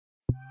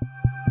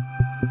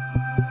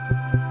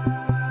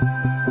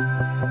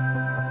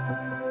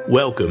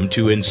Welcome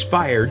to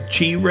Inspired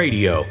Chi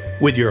Radio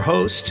with your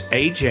hosts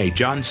AJ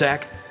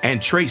Johnzak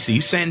and Tracy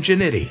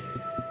Sanjanetti.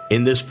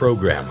 In this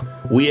program,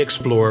 we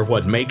explore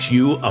what makes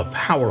you a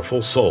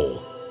powerful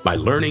soul by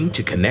learning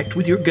to connect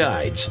with your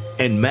guides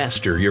and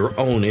master your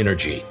own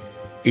energy.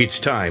 It's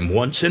time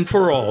once and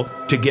for all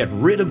to get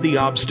rid of the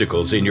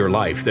obstacles in your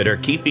life that are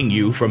keeping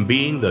you from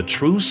being the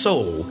true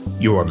soul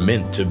you are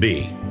meant to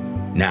be.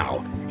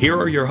 Now, here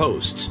are your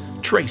hosts,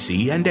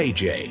 Tracy and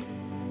AJ.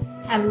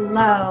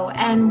 Hello,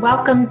 and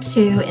welcome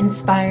to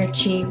Inspired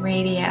Chi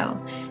Radio,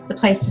 the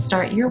place to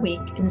start your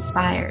week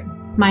inspired.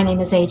 My name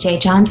is AJ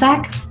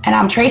Johnzak. And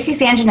I'm Tracy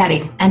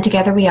Sanjanetti. And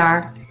together we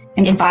are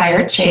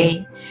Inspired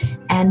Chi.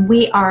 And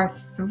we are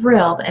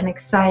thrilled and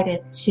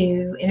excited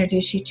to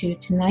introduce you to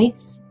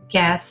tonight's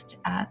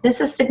guest.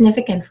 This is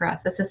significant for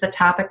us. This is a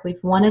topic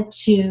we've wanted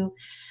to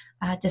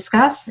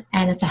discuss,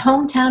 and it's a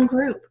hometown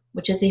group,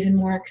 which is even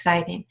more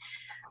exciting.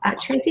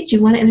 Tracy, do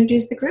you want to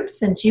introduce the group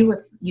since you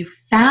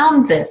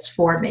found this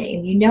for me?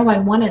 You know I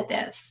wanted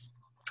this.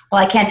 Well,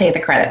 I can't take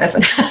the credit.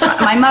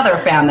 My mother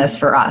found this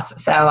for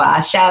us. So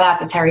shout out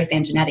to Terry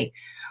Sanjanetti.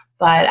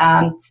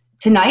 But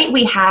tonight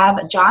we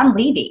have John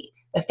Levy,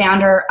 the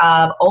founder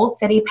of Old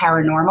City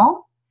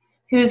Paranormal,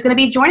 who's going to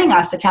be joining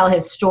us to tell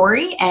his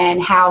story and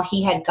how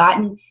he had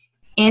gotten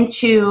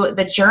into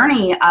the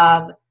journey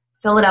of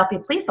Philadelphia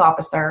police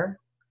officer,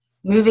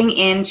 moving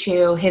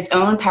into his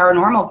own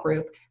paranormal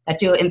group that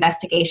do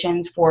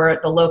investigations for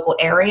the local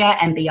area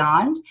and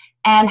beyond,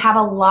 and have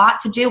a lot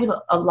to do with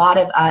a lot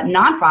of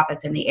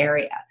nonprofits in the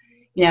area.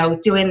 You know,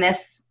 doing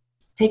this,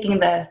 taking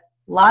the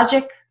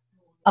logic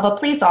of a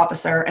police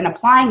officer and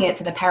applying it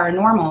to the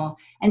paranormal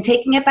and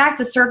taking it back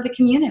to serve the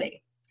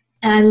community.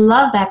 And I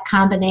love that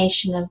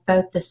combination of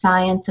both the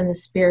science and the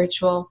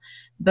spiritual,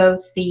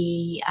 both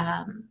the,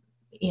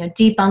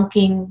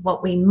 debunking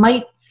what we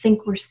might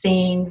think we're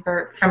seeing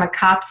from a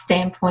cop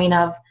standpoint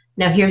of,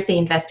 now here's the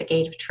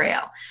investigative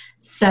trail.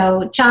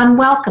 So, John,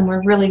 welcome.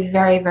 We're really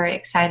very, very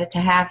excited to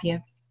have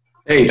you.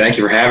 Hey, thank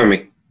you for having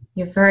me.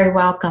 You're very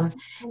welcome.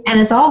 And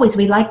as always,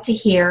 we like to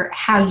hear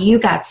how you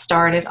got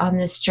started on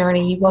this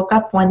journey. You woke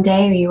up one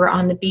day or you were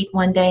on the beat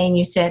one day and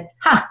you said,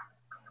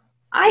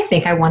 I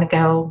think I want to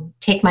go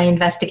take my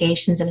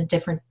investigations in a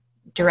different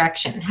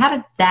direction. How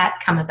did that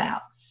come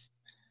about?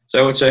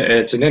 So it's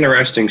an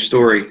interesting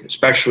story,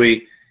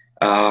 especially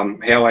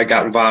how I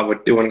got involved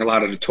with doing a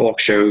lot of the talk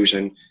shows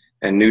and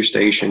news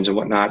stations and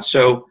whatnot.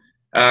 So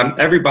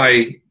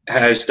everybody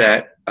has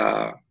that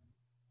the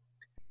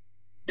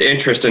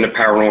interest in the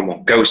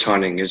paranormal, ghost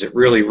hunting. Is it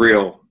really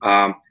real?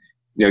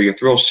 You're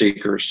thrill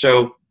seekers.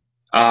 So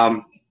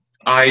I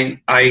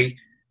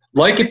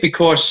like it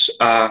because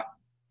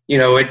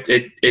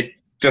it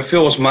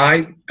fulfills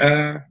my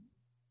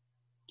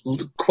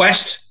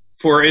quest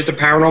for, is the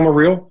paranormal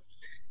real?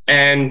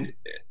 And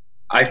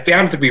I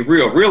found it to be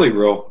real, really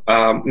real.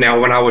 Now,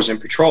 when I was in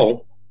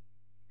patrol,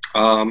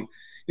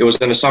 it was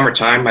in the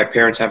summertime. My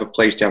parents have a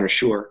place down the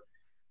shore,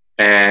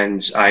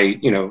 and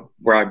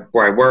where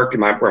I work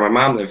and where my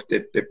mom lived,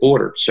 it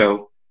bordered.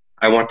 So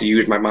I want to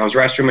use my mom's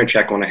restroom and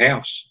check on the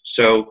house.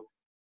 So,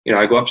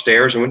 I go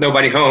upstairs, and with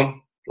nobody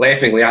home,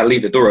 laughingly, I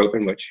leave the door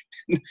open, which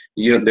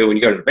you don't do when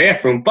you go to the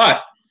bathroom.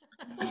 But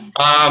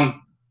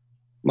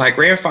my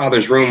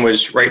grandfather's room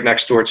was right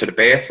next door to the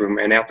bathroom,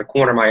 and out the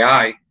corner of my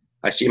eye,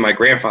 I see my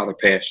grandfather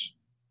pass.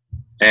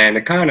 And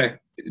it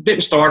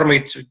didn't startle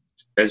me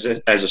as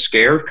a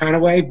scared kind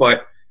of way,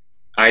 but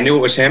I knew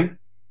it was him.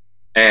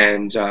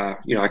 And,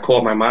 I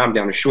called my mom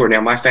down the shore.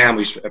 Now, my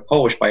family's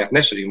Polish by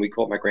ethnicity, and we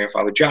called my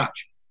grandfather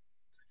Josh.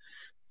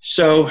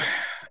 So,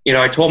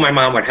 I told my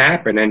mom what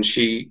happened, and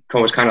she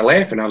was kind of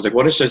laughing. I was like,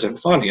 well, this isn't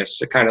funny. It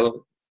kind of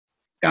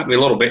got me a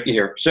little bit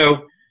here.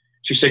 So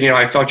she said,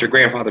 I felt your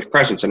grandfather's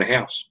presence in the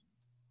house.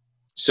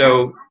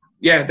 So,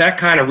 yeah, that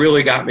kind of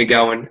really got me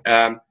going.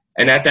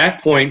 And at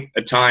that point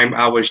in time,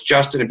 I was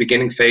just in the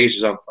beginning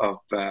phases of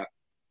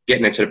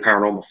getting into the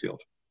paranormal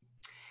field.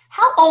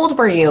 How old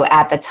were you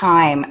at the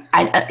time?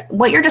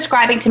 What you're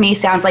describing to me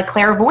sounds like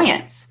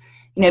clairvoyance.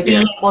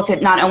 Being able to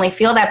not only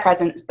feel that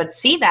presence, but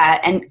see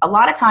that. And a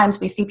lot of times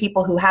we see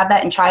people who have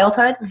that in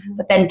childhood,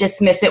 but then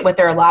dismiss it with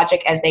their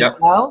logic as they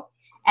grow.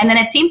 And then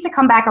it seems to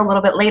come back a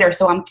little bit later.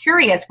 So I'm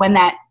curious when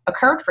that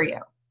occurred for you.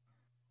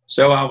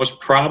 So I was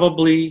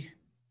probably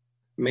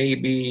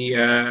maybe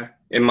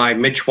in my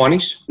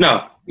mid-20s.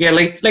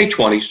 Late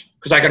 20s,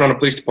 because I got on the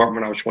police department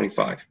when I was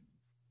 25.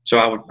 So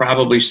I would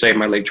probably say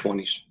my late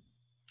 20s.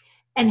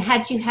 And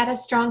had you had a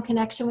strong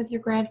connection with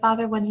your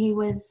grandfather when he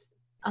was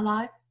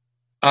alive?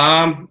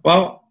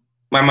 Well,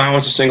 my mom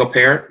was a single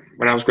parent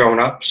when I was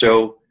growing up,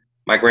 so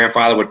my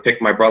grandfather would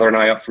pick my brother and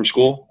I up from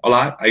school a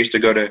lot. I used to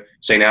go to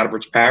St.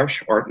 Albert's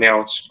Parish, or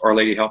now it's Our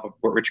Lady Help of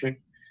Port Richmond.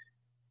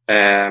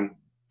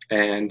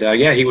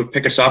 He would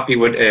pick us up. He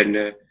would,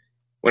 and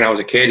when I was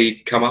a kid,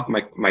 he'd come up,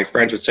 my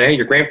friends would say, hey,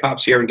 your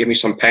grandpa's here, and give me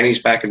some pennies.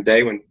 Back in the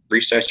day when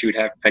recess, you would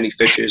have penny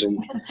fishes and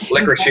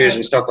licorices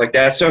and stuff like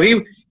that. So he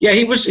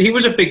was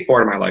a big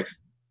part of my life,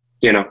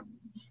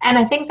 And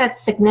I think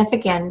that's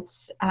significant,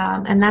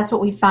 and that's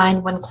what we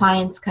find when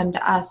clients come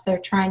to us. They're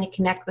trying to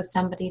connect with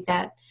somebody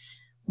that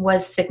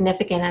was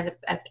significant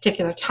at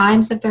particular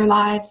times of their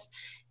lives.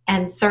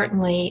 And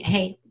certainly,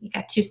 hey, you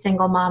got two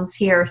single moms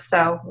here,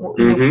 so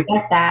we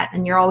get that.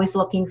 And you're always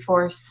looking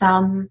for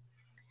some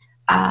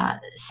of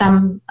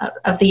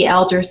the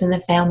elders in the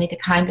family to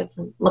kind of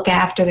look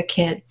after the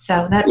kids.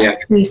 So that's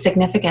pretty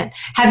significant.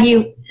 Have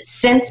you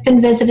since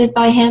been visited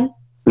by him?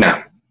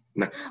 No.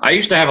 I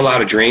used to have a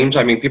lot of dreams.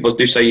 I mean, people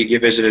do say you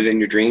get visited in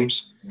your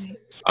dreams.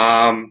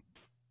 Right.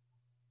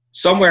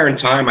 Somewhere in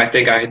time, I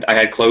think I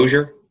had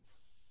closure.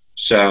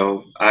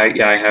 So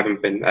I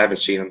haven't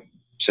seen him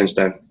since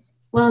then.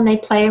 Well, and they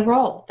play a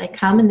role. They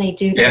come and they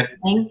do their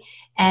thing.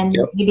 And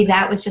maybe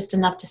that was just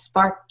enough to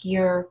spark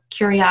your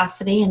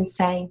curiosity and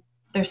say,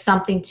 there's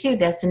something to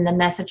this. And the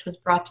message was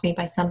brought to me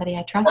by somebody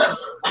I trusted.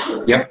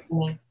 Yep.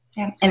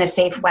 In a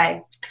safe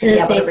way. In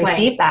a safe way.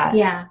 Receive that.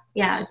 Yeah.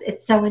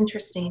 It's so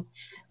interesting.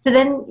 So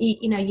then,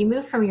 you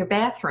move from your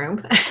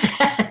bathroom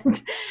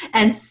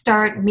and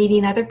start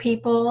meeting other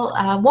people.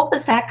 What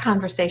was that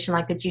conversation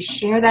like? Did you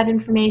share that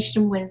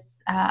information with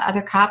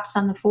other cops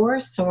on the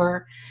force,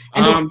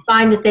 and did you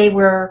find that they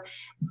were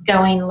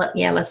going,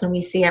 listen,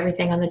 we see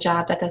everything on the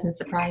job. That doesn't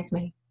surprise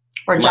me.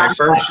 Or John's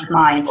lost his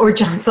mind. Or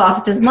John's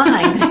lost his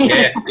mind.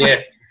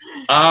 Yeah.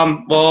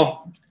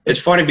 Well,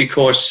 it's funny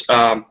because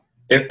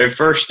it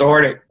first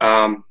started.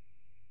 I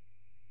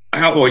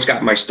always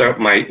got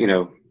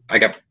I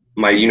got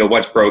my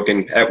what's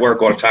broken at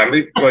work all the time.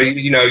 Well,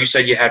 you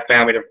said you had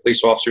family that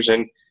police officers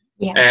and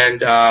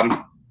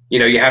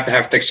you have to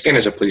have thick skin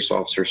as a police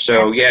officer.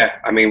 So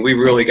we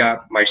really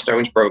got my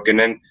stones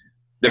broken. And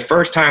the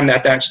first time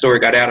that story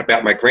got out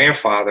about my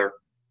grandfather,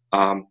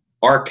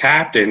 our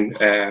captain,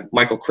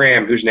 Michael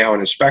Cram, who's now an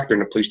inspector in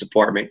the police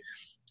department,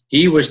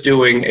 he was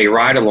doing a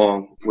ride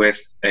along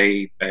with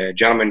a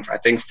gentleman, I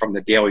think from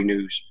the Daily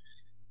News.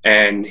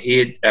 And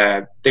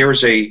there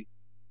was a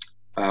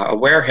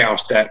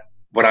warehouse that,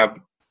 what I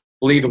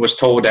believe it was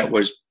told, that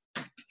was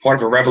part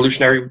of a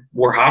Revolutionary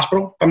War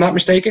hospital, if I'm not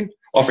mistaken,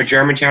 off of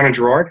Germantown and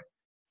Girard.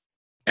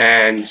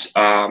 And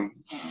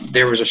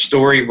there was a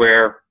story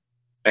where,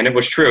 and it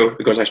was true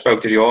because I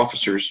spoke to the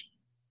officers,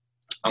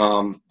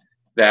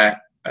 that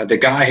the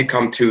guy had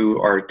come to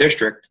our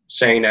district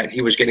saying that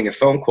he was getting a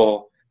phone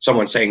call,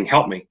 someone saying,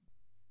 help me.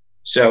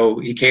 So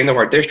he came to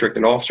our district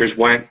and officers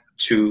went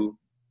to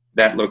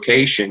that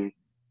location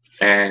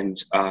and,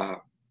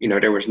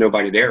 there was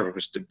nobody there.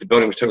 The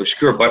building was totally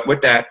secure. But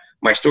with that,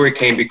 my story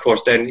came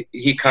because then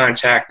he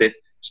contacted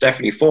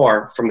Stephanie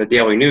Farr from the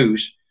Daily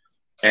News.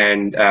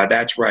 And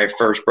that's where I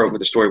first broke with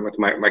the story with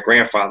my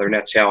grandfather. And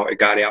that's how it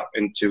got out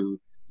into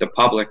the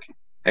public.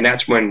 And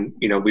that's when,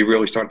 we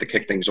really started to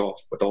kick things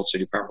off with Old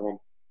City Paranormal.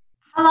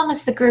 How long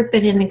has the group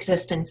been in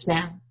existence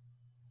now?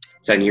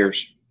 10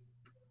 years.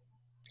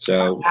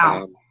 So,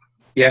 wow.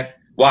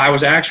 Well, I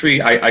was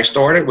actually, I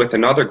started with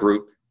another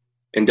group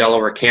in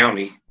Delaware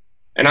County.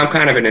 And I'm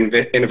kind of an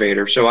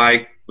innovator. So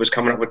I was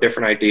coming up with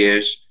different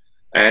ideas.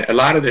 And a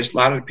lot of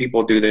the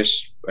people do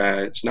this.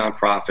 It's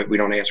nonprofit. We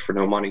don't ask for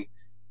no money.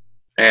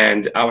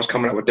 And I was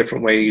coming up with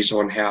different ways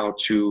on how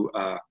to,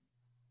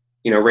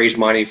 raise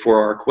money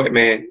for our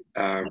equipment,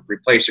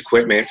 replace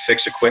equipment,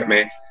 fix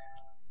equipment.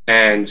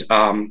 And,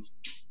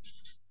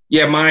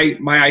 my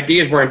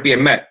ideas weren't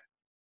being met.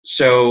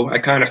 So I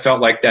kind of felt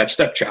like that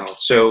stepchild.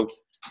 So,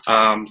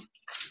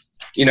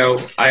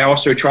 I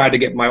also tried to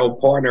get my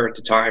old partner at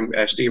the time,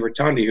 Steve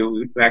Rotundi,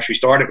 who actually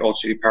started Old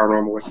City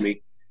Paranormal with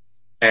me.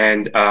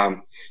 And,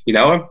 you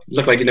know him?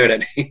 Look like you know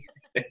that name.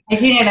 I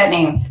do know that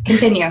name.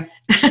 Continue.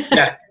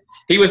 Yeah.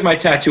 He was my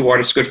tattoo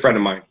artist, good friend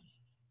of mine.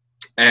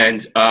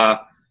 And I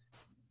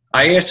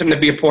asked him to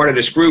be a part of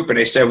this group, and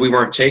they said we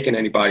weren't taking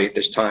anybody at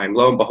this time.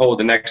 Lo and behold,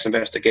 the next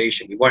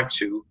investigation we went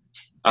to,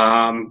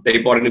 they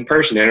brought a new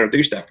person and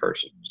introduced that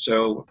person.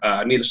 So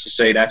needless to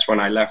say, that's when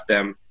I left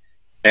them.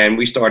 And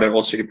we started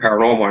Old City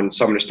Paranormal and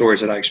some of the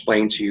stories that I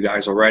explained to you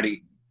guys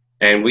already.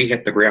 And we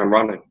hit the ground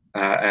running,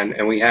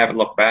 and we haven't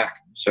looked back.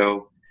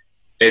 So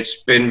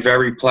it's been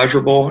very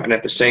pleasurable and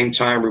at the same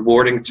time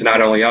rewarding to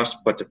not only us,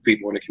 but to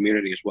people in the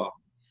community as well.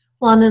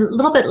 Well, and a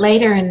little bit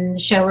later in the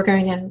show, we're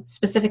going to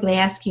specifically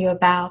ask you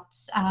about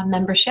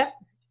membership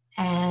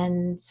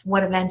and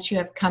what events you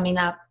have coming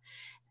up.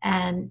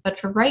 But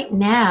for right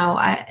now,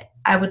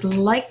 I would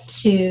like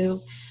to,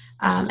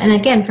 and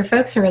again, for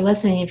folks who are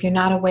listening, if you're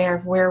not aware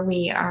of where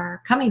we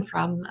are coming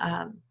from,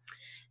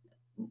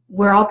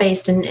 we're all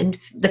based in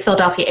the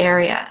Philadelphia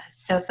area.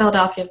 So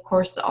Philadelphia, of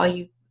course,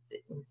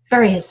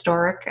 very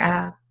historic.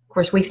 Of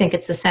course, we think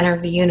it's the center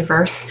of the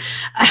universe.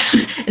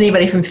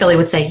 Anybody from Philly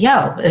would say,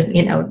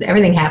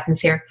 everything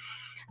happens here.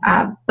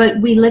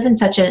 But we live in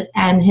such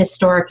an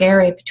historic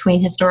area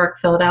between historic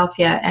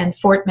Philadelphia and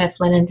Fort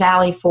Mifflin and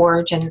Valley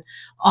Forge and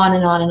on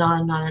and on and on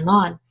and on and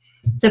on.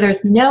 So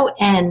there's no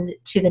end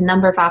to the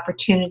number of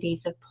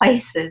opportunities of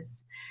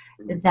places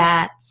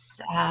that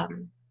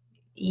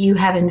you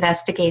have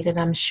investigated,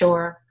 I'm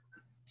sure.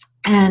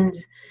 And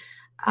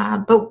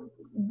but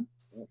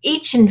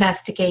each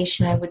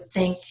investigation, I would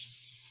think,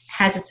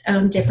 has its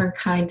own different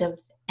kind of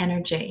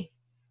energy.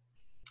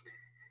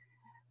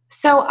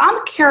 So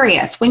I'm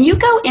curious, when you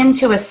go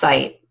into a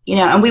site,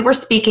 and we were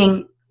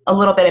speaking a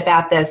little bit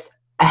about this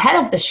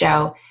ahead of the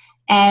show,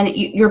 and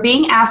you're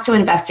being asked to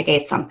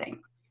investigate something.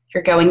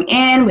 You're going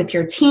in with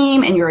your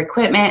team and your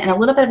equipment and a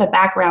little bit of a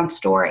background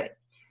story.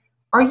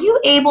 Are you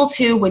able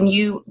to, when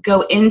you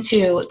go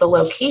into the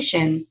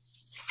location,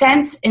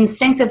 sense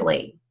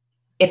instinctively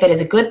if it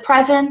is a good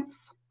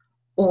presence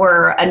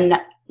or a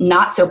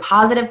not so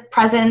positive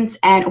presence?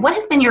 And what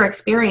has been your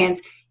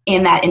experience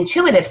in that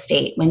intuitive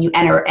state when you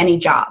enter any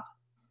job?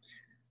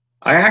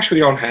 I actually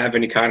don't have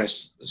any kind of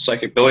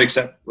psychic ability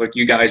except what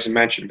you guys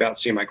mentioned about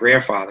seeing my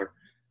grandfather.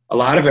 A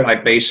lot of it, I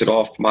base it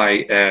off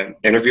my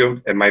interview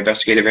and my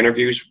investigative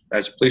interviews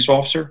as a police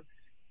officer.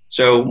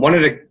 So one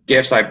of the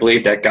gifts I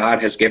believe that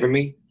God has given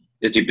me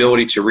is the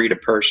ability to read a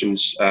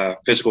person's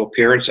physical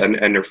appearance and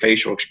their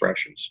facial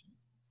expressions.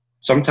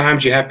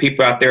 Sometimes you have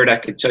people out there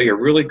that can tell you a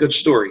really good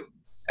story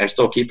and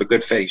still keep a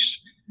good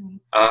face.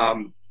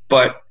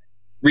 But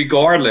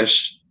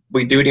regardless,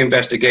 we do the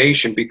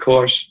investigation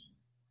because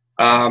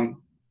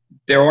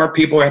there are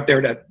people out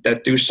there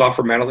that do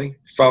suffer mentally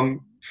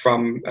from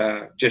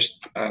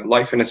just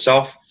life in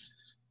itself.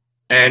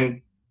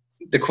 And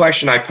the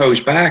question I pose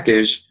back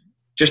is,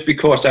 just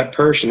because that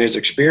person is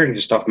experiencing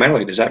stuff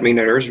mentally, does that mean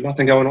that there's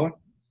nothing going on?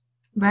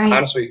 Right.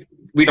 Honestly,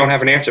 we don't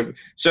have an answer.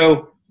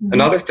 So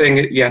another thing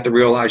that you have to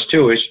realize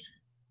too is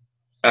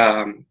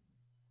I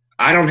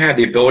don't have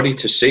the ability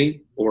to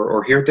see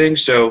or hear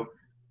things. So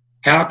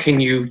how can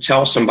you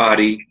tell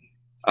somebody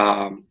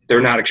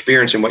they're not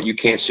experiencing what you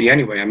can't see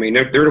anyway? I mean,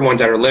 they're the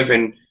ones that are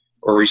living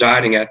or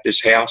residing at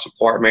this house,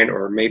 apartment,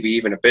 or maybe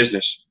even a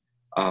business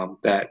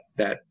that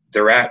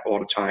they're at all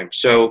the time.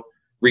 So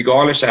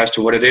regardless as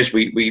to what it is,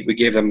 we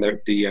give them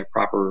the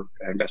proper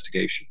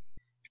investigation.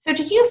 So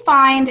do you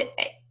find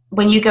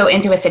when you go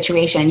into a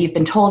situation, you've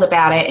been told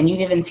about it and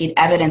you've even seen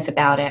evidence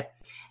about it,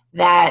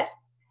 that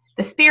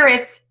the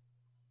spirits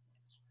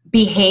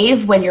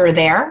behave when you're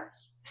there?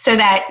 So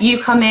that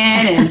you come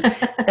in and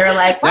they're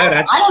like, well,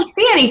 I don't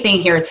see anything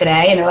here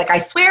today. And they're like, I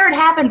swear it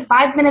happened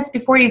 5 minutes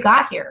before you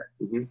got here.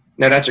 Mm-hmm.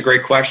 Now, that's a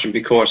great question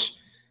because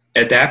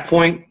at that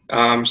point,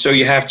 so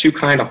you have two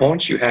kind of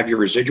haunts. You have your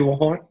residual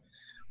haunt,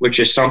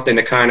 which is something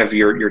that kind of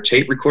your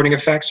tape recording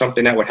effect,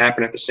 something that would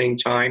happen at the same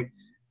time,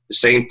 the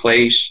same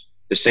place,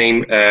 the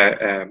same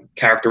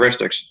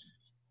characteristics.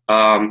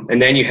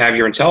 And then you have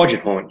your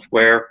intelligent haunt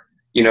where,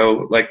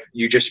 like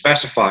you just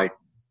specified,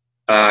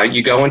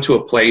 you go into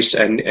a place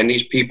and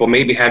these people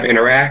maybe have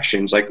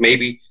interactions. Like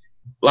maybe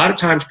a lot of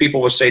times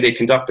people will say they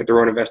conducted their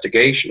own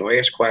investigation or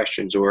ask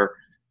questions or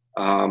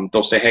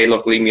they'll say, hey,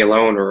 look, leave me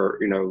alone or,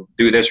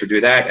 do this or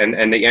do that.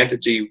 And the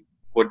entity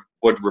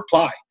would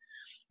reply.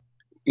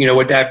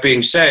 With that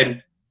being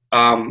said,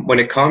 when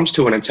it comes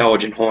to an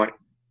intelligent haunt,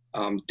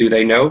 do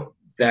they know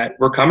that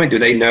we're coming? Do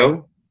they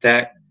know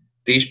that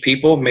these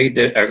people made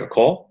a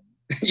call?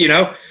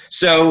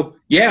 So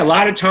yeah, a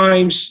lot of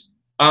times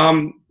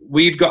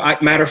we've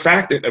got, matter of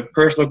fact, a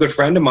personal good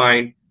friend of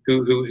mine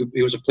who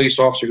was a police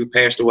officer who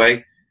passed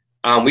away.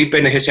 We've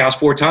been to his house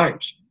 4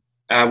 times.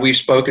 We've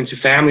spoken to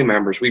family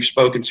members. We've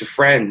spoken to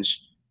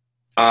friends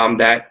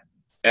that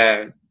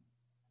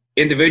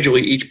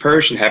individually each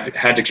person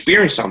had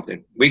experienced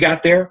something. We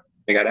got there,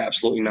 they got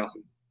absolutely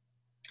nothing.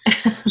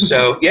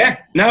 So yeah,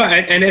 no,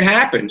 and it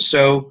happens.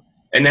 So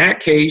in that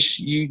case,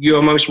 you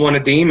almost want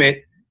to deem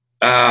it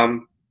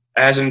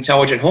as an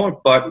intelligent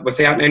haunt, but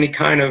without any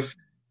kind of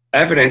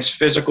evidence,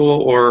 physical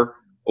or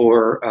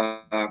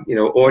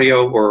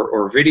audio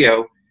or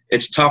video.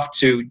 It's tough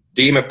to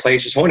deem a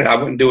place as haunted. I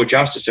wouldn't do it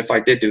justice if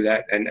I did do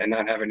that and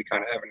not have any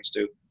kind of evidence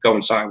to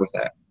coincide with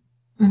that.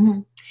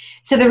 Mm-hmm.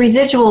 So the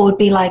residual would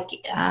be like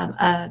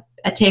a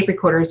tape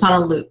recorder. It's on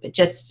a loop. It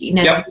just,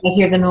 Yep. You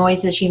hear the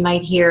noises, you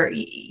might hear,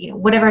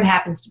 whatever it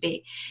happens to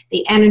be.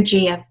 The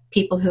energy of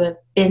people who have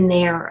been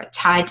there or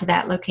tied to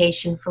that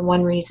location for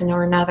one reason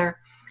or another.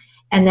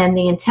 And then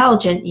the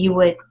intelligent, you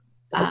would,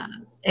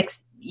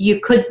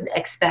 you could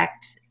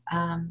expect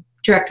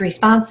direct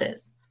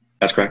responses.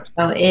 That's correct.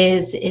 So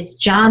is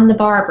John the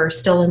barber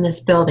still in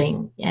this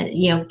building?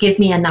 Give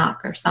me a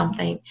knock or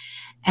something.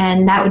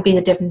 And that would be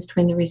the difference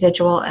between the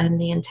residual and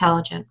the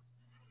intelligent.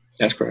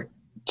 That's correct.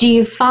 Do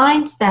you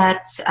find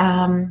that,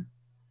 I'm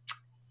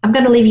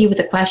going to leave you with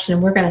a question,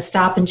 and we're going to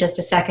stop in just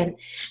a second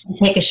and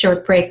take a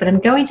short break, but I'm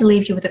going to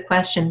leave you with a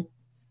question.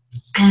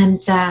 And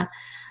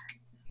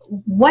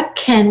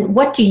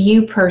what do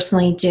you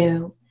personally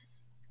do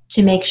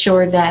to make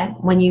sure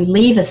that when you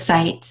leave a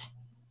site,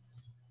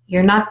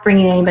 you're not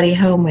bringing anybody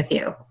home with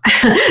you?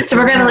 So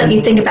we're going to let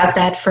you think about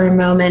that for a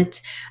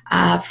moment.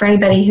 For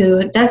anybody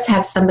who does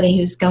have somebody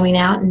who's going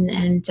out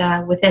and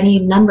with any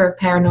number of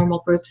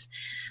paranormal groups,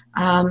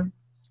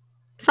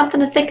 something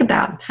to think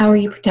about. How are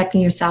you protecting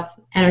yourself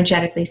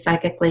energetically,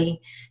 psychically,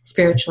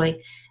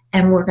 spiritually?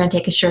 And we're going to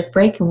take a short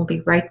break and we'll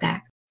be right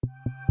back.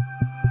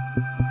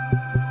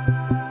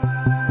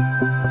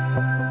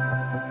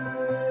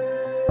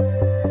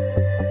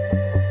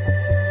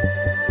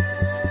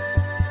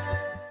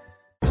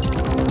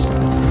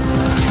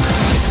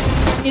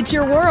 It's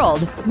your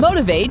world.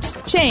 Motivate,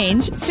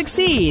 change,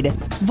 succeed.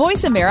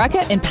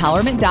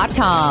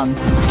 VoiceAmericaEmpowerment.com.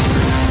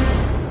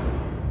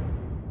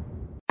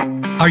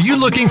 Are you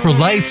looking for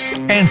life's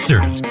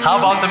answers? How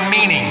about the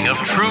meaning of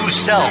true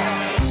self?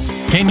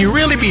 Can you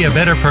really be a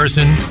better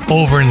person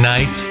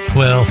overnight?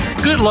 Well,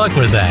 good luck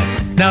with that.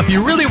 Now, if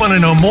you really want to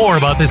know more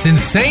about this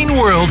insane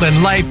world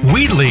and life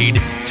we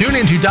lead, tune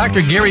into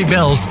Dr. Gary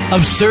Bell's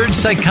Absurd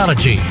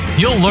Psychology.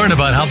 You'll learn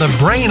about how the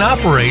brain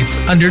operates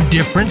under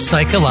different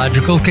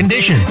psychological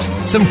conditions.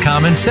 Some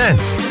common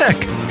sense. Heck,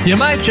 you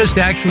might just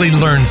actually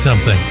learn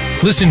something.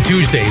 Listen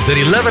Tuesdays at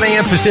 11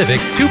 a.m.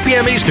 Pacific, 2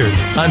 p.m. Eastern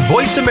on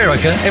Voice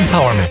America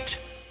Empowerment.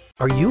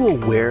 Are you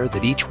aware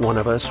that each one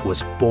of us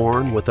was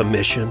born with a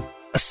mission,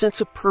 a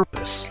sense of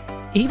purpose?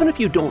 Even if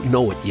you don't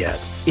know it yet,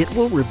 it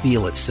will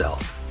reveal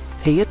itself.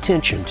 Pay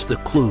attention to the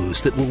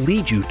clues that will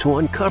lead you to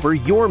uncover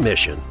your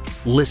mission.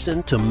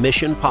 Listen to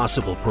Mission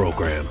Possible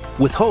program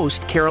with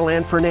host Carol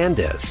Ann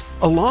Fernandez.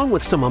 Along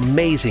with some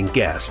amazing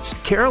guests,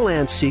 Carol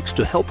Ann seeks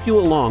to help you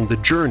along the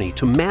journey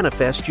to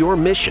manifest your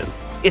mission.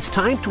 It's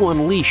time to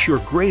unleash your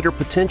greater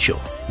potential.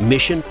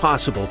 Mission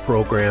Possible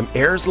program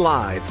airs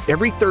live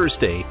every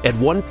Thursday at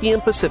 1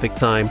 p.m. Pacific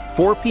Time,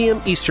 4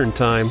 p.m. Eastern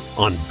Time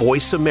on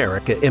Voice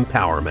America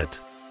Empowerment.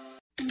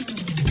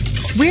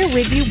 We're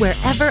with you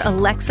wherever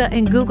Alexa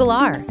and Google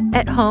are.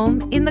 At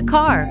home, in the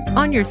car,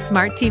 on your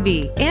smart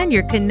TV, and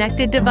your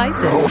connected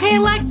devices. Hey,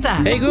 Alexa.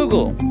 Hey,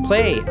 Google.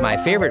 Play my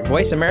favorite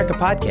Voice America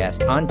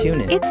podcast on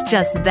TuneIn. It's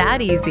just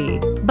that easy.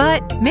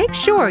 But make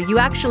sure you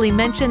actually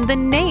mention the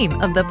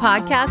name of the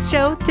podcast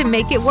show to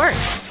make it work.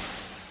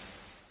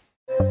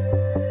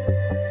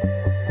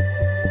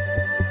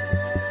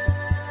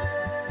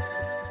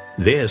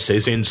 This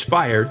is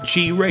Inspired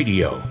Chi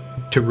Radio.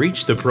 To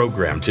reach the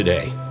program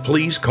today,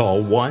 please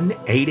call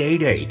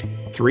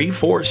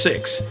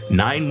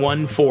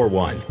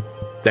 1-888-346-9141.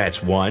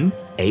 That's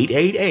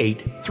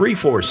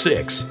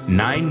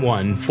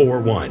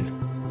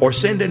 1-888-346-9141. Or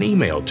send an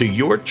email to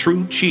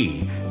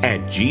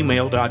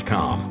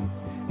yourtruechi@gmail.com.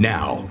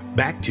 Now,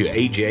 back to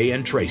AJ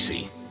and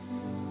Tracy.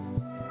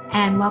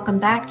 And welcome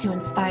back to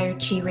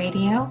Inspired Chi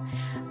Radio.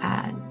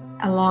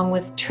 Along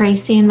with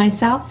Tracy and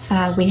myself,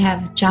 we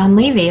have John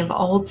Levy of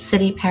Old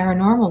City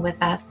Paranormal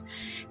with us.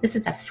 This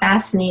is a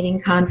fascinating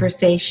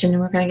conversation,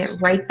 and we're going to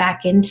get right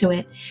back into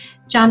it.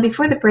 John,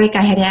 before the break,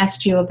 I had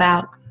asked you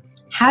about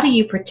how do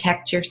you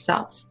protect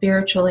yourself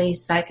spiritually,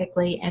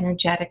 psychically,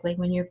 energetically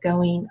when you're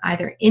going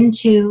either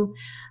into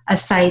a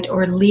site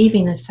or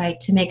leaving a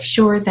site to make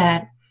sure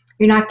that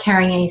you're not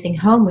carrying anything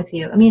home with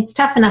you. I mean, it's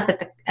tough enough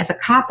as a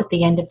cop at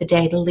the end of the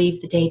day to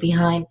leave the day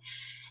behind,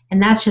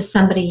 and that's just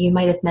somebody you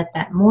might have met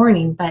that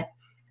morning. But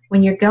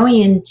when you're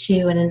going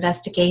into an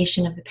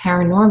investigation of the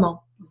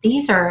paranormal,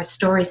 these are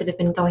stories that have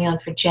been going on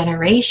for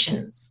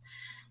generations.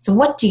 So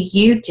what do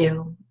you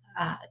do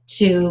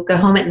to go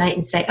home at night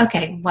and say,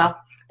 okay, well,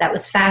 that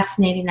was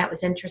fascinating, that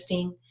was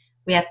interesting,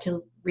 we have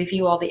to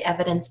review all the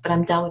evidence, but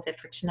I'm done with it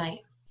for tonight?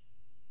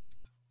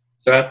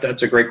 So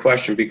that's a great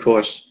question,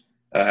 because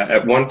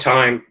at one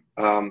time,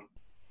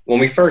 when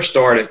we first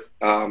started,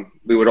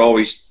 we would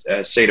always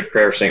say the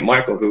prayer of St.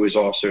 Michael, who is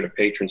also the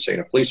patron saint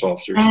of police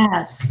officers.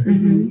 Yes.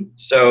 Mm-hmm.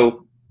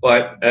 So,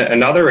 but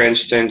another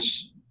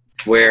instance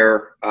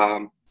where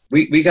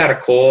we got a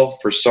call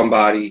for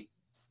somebody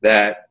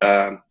that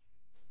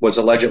was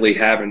allegedly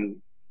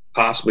having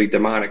possibly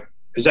demonic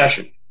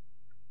possession.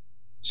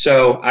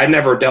 So I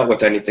never dealt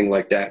with anything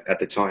like that at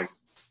the time.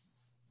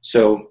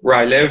 So where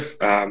I live,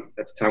 at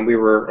the time we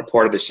were a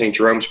part of the St.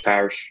 Jerome's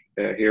Parish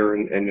here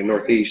in the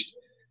Northeast.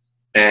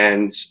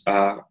 And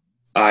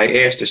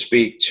I asked to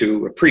speak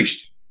to a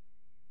priest.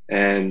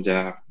 And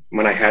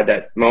when I had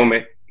that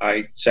moment,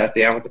 I sat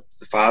down with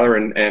the father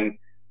and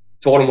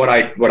told him what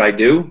I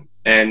do,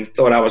 and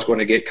thought I was going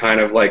to get kind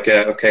of like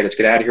okay, let's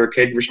get out of here,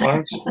 kid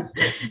response.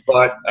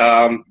 But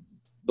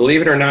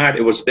believe it or not,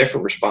 it was a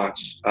different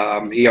response.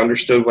 He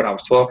understood what I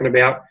was talking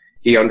about.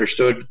 He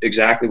understood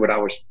exactly what I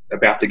was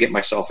about to get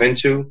myself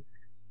into.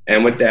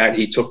 And with that,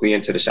 he took me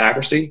into the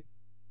sacristy,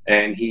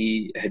 and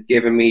he had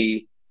given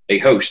me a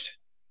host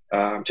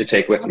to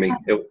take with me.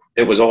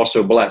 It was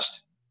also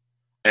blessed.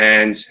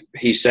 And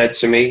he said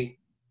to me,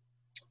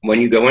 when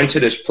you go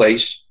into this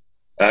place,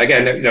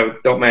 again,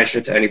 don't mention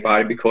it to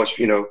anybody, because,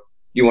 you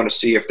want to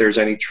see if there's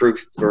any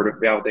truth or the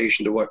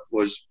validation to what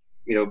was,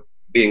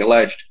 being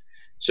alleged.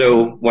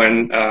 So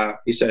when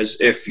he says,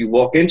 if you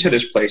walk into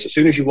this place, as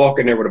soon as you walk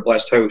in there with a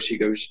blessed host, he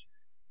goes,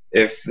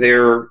 if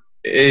there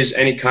is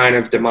any kind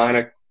of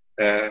demonic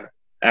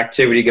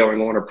activity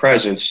going on or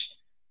presence,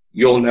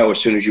 you'll know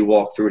as soon as you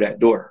walk through that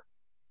door.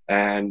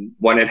 And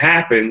when it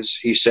happens,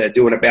 he said,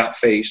 do an about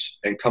face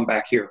and come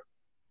back here.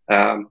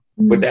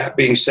 With that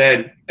being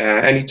said,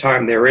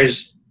 anytime there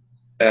is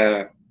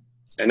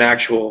an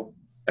actual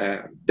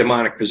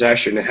demonic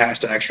possession, it has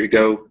to actually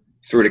go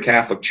through the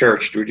Catholic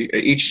Church. Through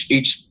each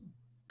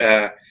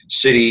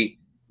city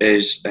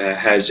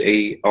has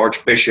a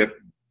archbishop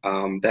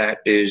that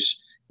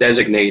is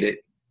designated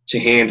to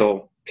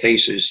handle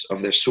cases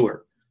of this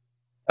sort.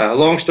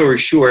 Long story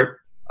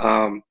short,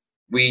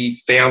 we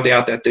found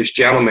out that this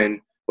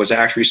gentleman was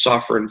actually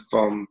suffering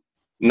from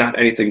not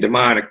anything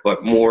demonic,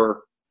 but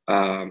more,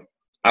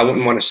 I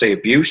wouldn't want to say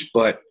abuse,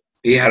 but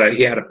he had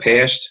a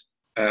past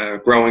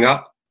growing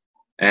up.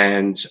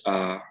 And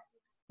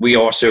we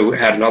also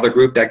had another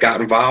group that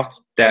got involved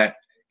that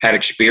had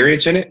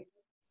experience in it.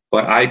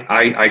 But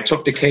I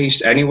took the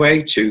case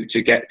anyway to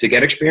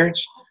get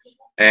experience.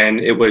 And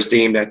it was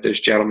deemed that this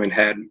gentleman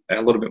had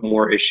a little bit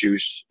more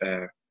issues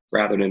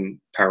rather than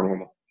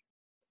paranormal.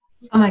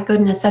 Oh my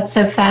goodness, that's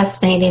so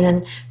fascinating.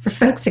 And for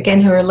folks,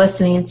 again, who are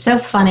listening, it's so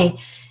funny.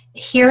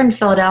 Here in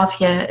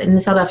Philadelphia, in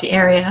the Philadelphia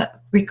area,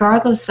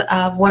 regardless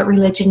of what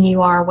religion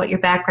you are, what your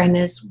background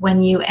is,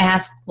 when you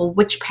ask, well,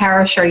 which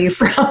parish are you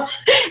from?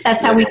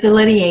 That's how we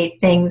delineate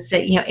things,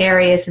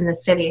 areas in the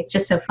city. It's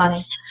just so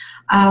funny.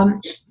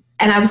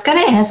 And I was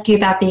going to ask you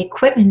about the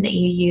equipment that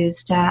you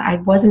used. I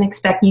wasn't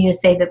expecting you to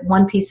say that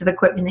one piece of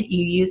equipment that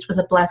you used was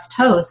a blessed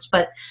host,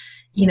 but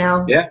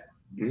yeah.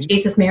 Mm-hmm.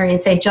 Jesus, Mary, and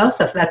St.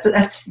 Joseph.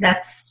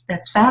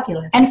 That's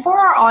fabulous. And for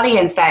our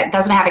audience that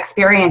doesn't have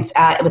experience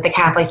with the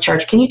Catholic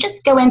Church, can you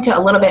just go into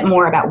a little bit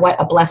more about what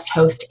a blessed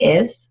host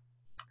is?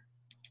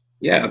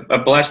 Yeah, a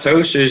blessed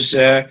host is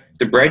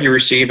the bread you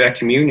receive at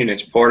communion.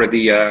 It's part of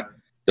the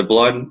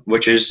blood,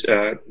 which is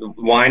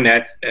wine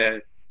that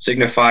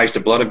signifies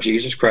the blood of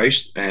Jesus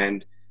Christ,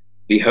 and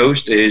the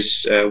host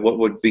is what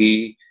would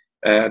be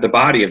the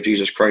body of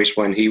Jesus Christ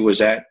when he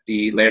was at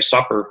the Last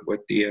Supper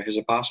with his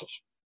apostles.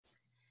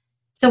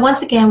 So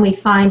once again, we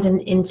find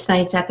in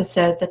tonight's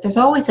episode that there's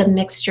always a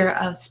mixture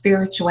of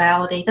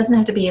spirituality. It doesn't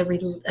have to be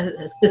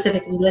a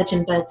specific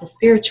religion, but it's a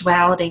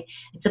spirituality.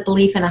 It's a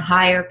belief in a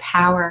higher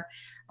power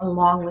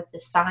along with the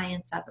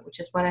science of it, which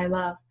is what I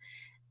love.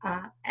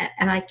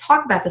 And I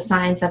talk about the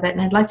science of it,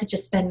 and I'd like to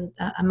just spend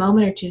a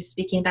moment or two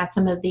speaking about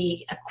some of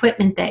the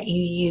equipment that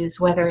you use,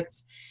 whether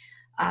it's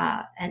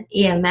an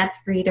EMF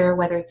reader,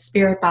 whether it's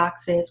spirit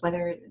boxes,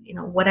 whether,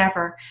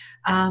 whatever.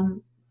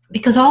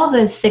 Because all of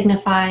those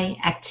signify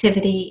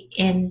activity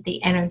in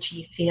the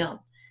energy field.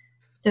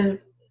 So,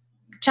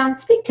 John,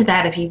 speak to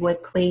that if you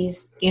would,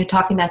 please.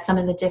 Talking about some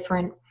of the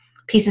different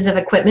pieces of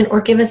equipment, or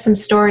give us some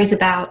stories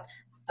about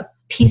a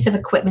piece of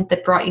equipment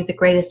that brought you the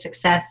greatest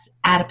success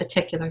at a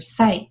particular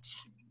site.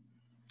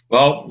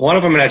 Well, one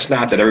of them that's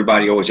not that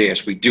everybody always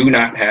asks. We do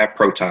not have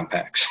proton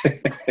packs.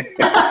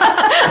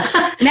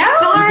 No,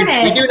 darn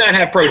it. We do not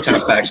have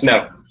proton packs.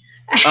 No.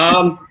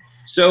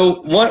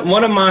 So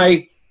one of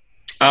my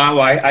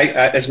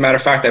I as a matter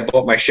of fact, I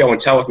bought my show and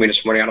tell with me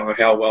this morning. I don't know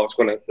how well it's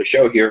going to the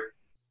show here.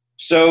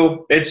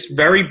 So it's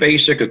very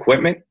basic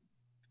equipment.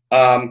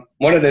 One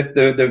of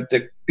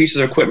the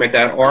pieces of equipment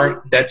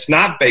that's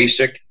not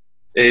basic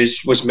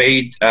was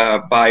made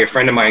by a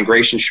friend of mine,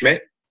 Grayson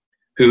Schmidt,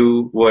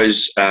 who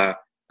was part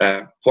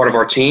of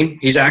our team.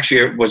 He's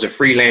actually was a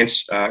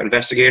freelance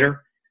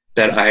investigator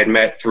that I had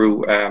met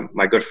through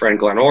my good friend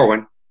Glenn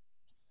Orwin,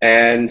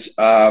 and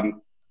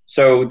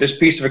so this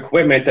piece of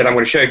equipment that I'm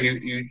going to show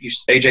you,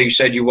 AJ, you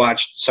said you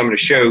watched some of the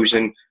shows,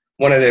 and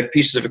one of the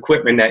pieces of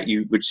equipment that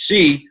you would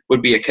see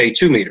would be a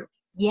K2 meter.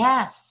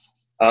 Yes.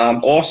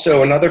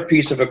 Also, another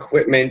piece of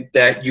equipment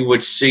that you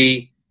would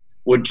see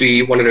would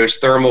be one of those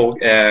thermal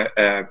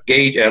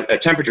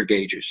temperature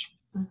gauges.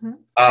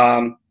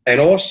 Mm-hmm.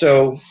 And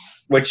also,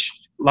 which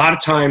a lot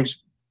of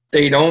times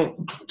they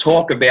don't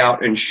talk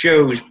about in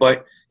shows,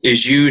 but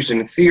is used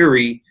in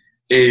theory,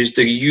 is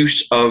the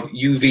use of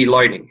UV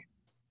lighting.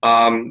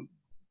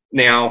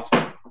 Now,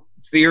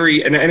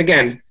 theory, and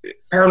again,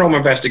 paranormal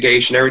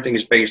investigation, everything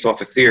is based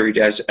off of theory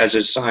as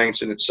is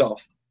science in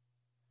itself.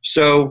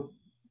 So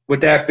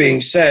with that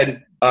being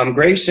said,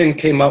 Grayson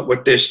came up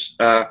with this,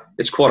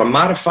 it's called a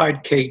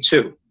modified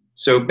K2.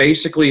 So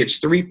basically it's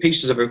 3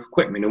 pieces of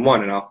equipment in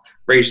one, and I'll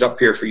raise it up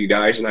here for you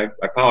guys, and I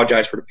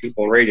apologize for the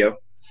people on radio.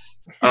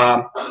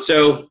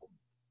 So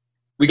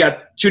we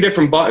got 2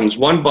 different buttons.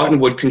 One button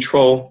would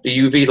control the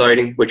UV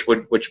lighting, which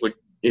would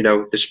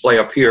display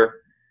up here.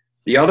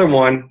 The other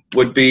one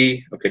would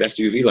be, okay, that's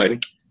the UV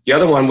lighting. The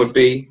other one would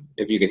be,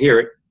 if you can hear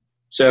it.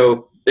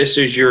 So this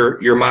is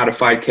your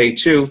modified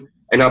K2,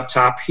 and up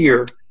top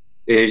here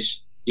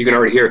is, you can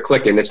already hear it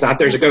clicking. It's not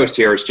there's a ghost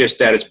here. It's just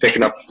that it's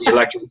picking up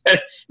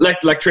the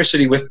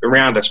electricity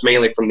around us,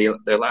 mainly from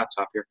the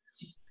laptop here.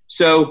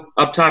 So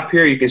up top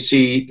here, you can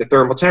see the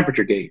thermal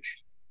temperature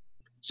gauge.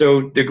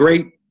 So the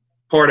great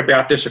part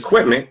about this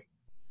equipment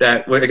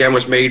that, again,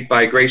 was made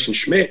by Grayson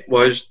Schmidt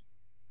was,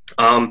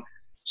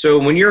 so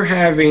when you're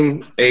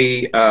having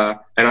an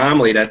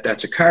anomaly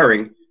that's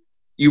occurring,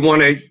 you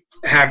want to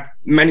have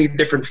many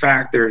different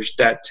factors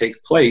that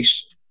take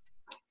place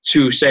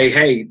to say,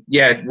 hey,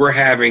 yeah, we're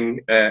having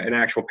an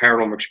actual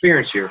paranormal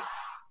experience here.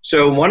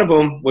 So one of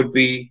them would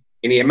be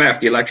an EMF,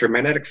 the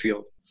electromagnetic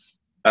field.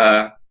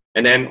 And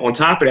then on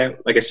top of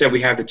that, like I said,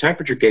 we have the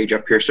temperature gauge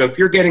up here. So if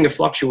you're getting a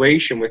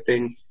fluctuation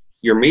within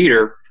your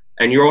meter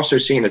and you're also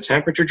seeing a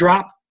temperature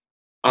drop,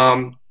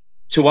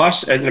 to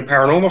us as in the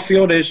paranormal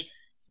field is,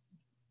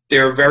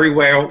 there very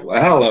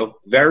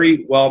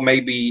well may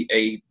be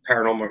a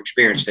paranormal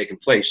experience taking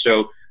place.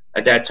 So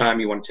at that time,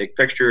 you want to take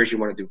pictures, you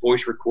want to do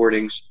voice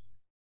recordings.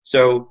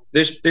 So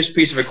this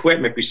piece of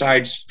equipment,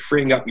 besides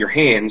freeing up your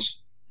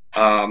hands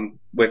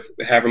with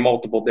having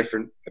multiple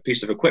different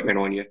pieces of equipment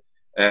on you,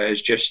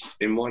 is just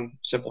in one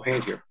simple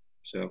hand here.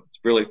 So it's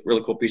really,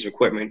 really cool piece of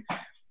equipment.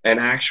 And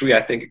actually,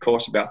 I think it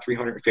costs about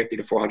 $350 to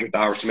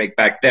 $400 to make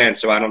back then.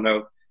 So I don't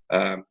know.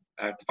 I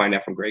have to find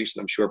out from Grace,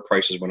 and I'm sure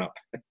prices went up.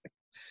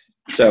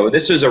 So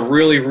this is a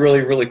really,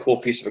 really, really cool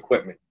piece of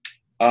equipment.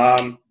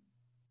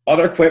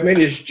 Other equipment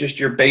is just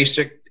your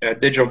basic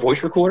digital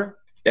voice recorder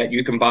that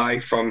you can buy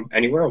from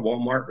anywhere,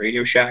 Walmart,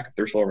 Radio Shack, if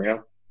they're still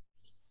around.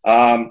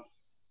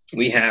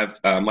 We have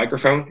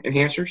microphone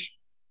enhancers.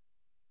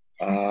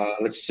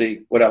 Let's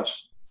see, what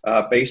else?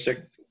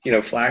 Basic,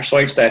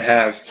 flashlights that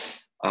have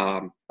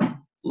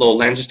little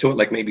lenses to it,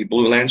 like maybe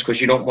blue lens, because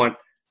you don't want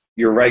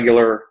your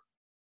regular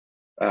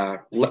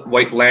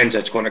white lens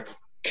that's going to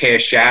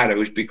cast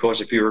shadows,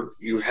 because if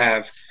you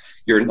have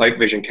your night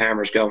vision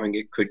cameras going,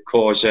 it could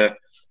cause a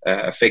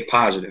fake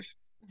positive,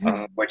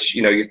 which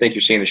you think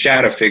you're seeing a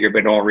shadow figure, but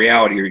in all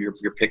reality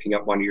you're picking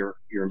up one of your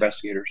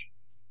investigators.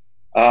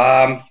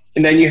 And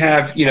then you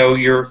have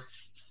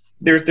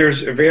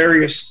there's a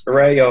various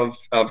array of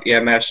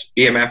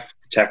EMF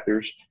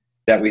detectors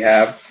that we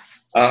have.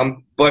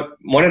 But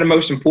one of the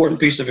most important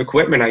pieces of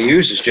equipment I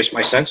use is just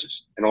my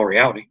senses, in all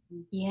reality.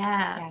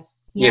 Yes.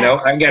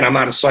 Again, I'm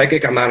not a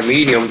psychic, I'm not a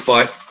medium,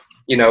 but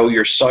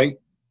your sight,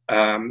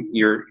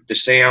 the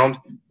sound,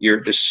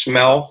 the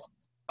smell.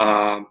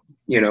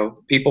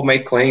 People may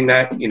claim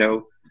that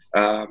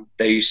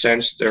they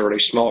sense or they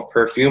smell a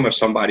perfume of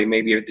somebody,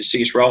 maybe a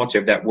deceased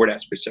relative that wore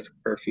that specific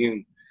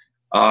perfume.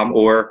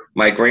 Or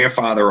my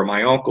grandfather or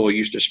my uncle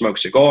used to smoke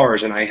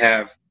cigars, and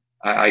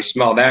I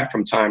smell that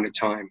from time to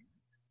time.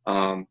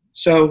 Other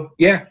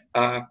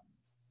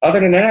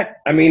than that,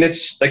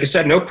 it's like I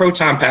said, no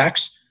proton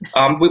packs.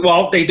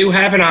 They do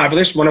have an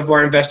Ovilus. One of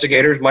our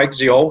investigators, Mike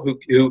Ziol,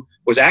 who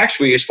was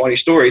actually, his funny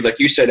story, like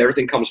you said,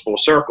 everything comes full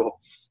circle.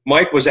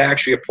 Mike was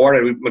actually a part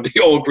of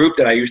the old group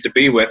that I used to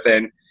be with,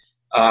 and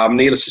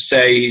needless to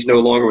say, he's no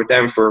longer with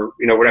them for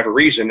whatever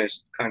reason.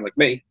 It's kind of like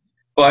me,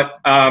 but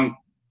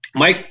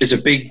Mike is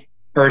a big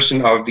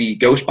person of the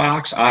Ghost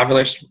Box,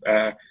 Ovilus,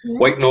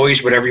 white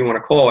noise, whatever you want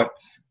to call it,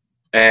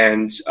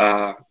 and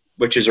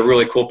which is a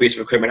really cool piece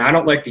of equipment. I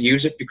don't like to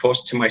use it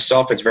because to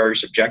myself it's very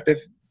subjective.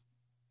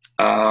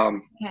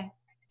 Okay.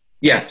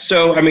 Yeah,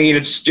 so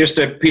it's just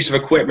a piece of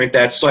equipment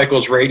that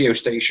cycles radio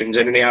stations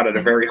in and out at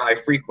a very high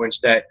frequency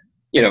that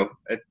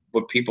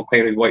what people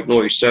claim to be white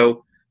noise.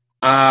 So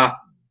my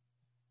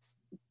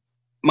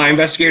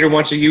investigator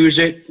wants to use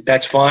it.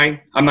 That's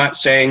fine. I'm not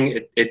saying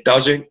it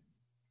doesn't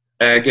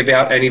give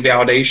out any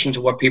validation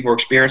to what people are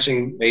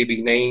experiencing,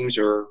 maybe names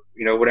or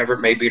whatever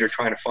it may be they're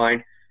trying to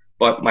find.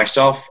 But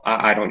myself,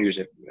 I don't use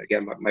it.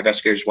 Again, my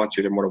investigators want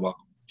to, they're more than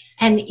welcome.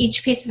 And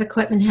each piece of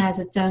equipment has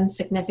its own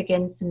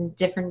significance in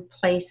different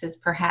places,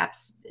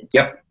 perhaps.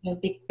 Yep.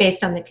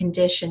 Based on the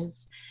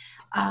conditions.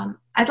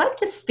 I'd like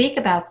to speak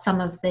about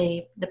some of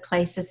the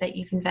places that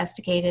you've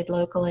investigated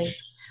locally.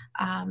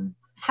 How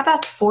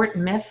about Fort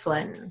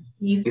Mifflin?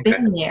 You've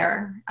been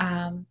there.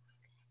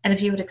 And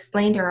if you would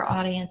explain to our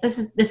audience, this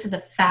is a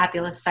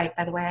fabulous site,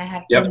 by the way. I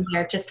have been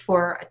there just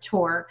for a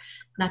tour,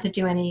 not to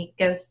do any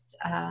ghost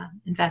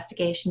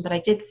investigation, but I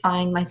did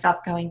find myself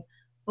going,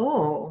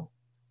 oh,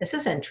 this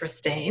is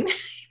interesting.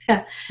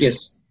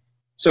 Yes.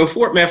 So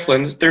Fort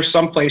Mifflin, there's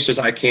some places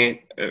I can't,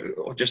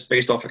 just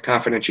based off of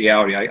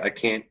confidentiality,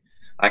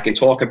 I can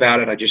talk about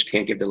it, I just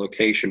can't give the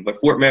location. But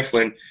Fort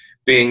Mifflin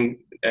being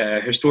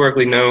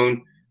historically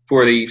known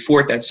for the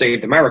fort that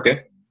saved America.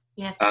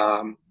 Yes.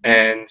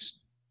 And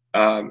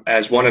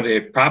as one of the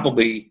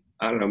probably,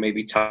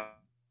 maybe top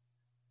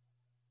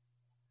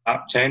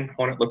 10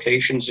 haunted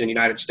locations in the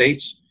United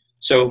States.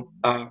 So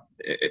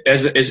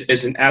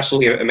as an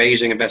absolutely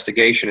amazing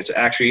investigation. It's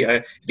actually,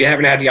 if you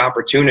haven't had the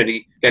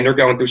opportunity, and they're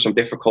going through some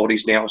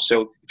difficulties now.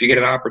 So if you get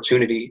an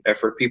opportunity,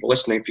 for people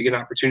listening, if you get an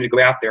opportunity to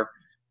go out there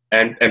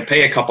and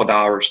pay a couple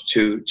dollars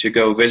to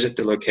go visit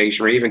the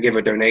location or even give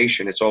a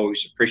donation, it's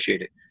always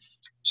appreciated.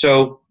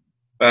 So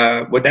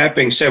with that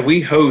being said,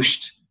 we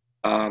host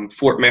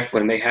Fort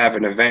Mifflin. They have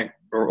an event,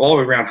 or all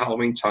around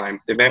Halloween time.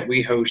 The event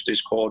we host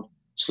is called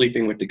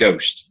Sleeping with the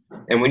Ghost.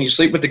 And when you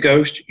sleep with the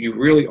ghost, you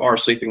really are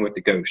sleeping with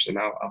the ghost. And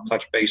I'll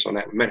touch base on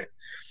that in a minute.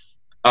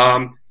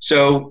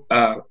 So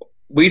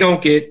we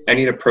don't get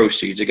any of the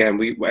proceeds. Again,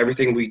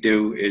 everything we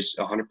do is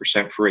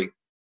 100% free.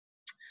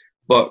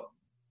 But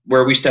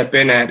where we step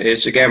in at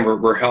is, again,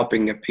 we're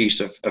helping a piece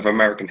of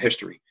American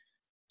history.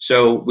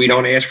 So we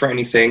don't ask for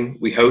anything.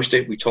 We host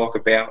it. We talk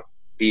about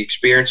the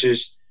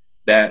experiences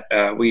that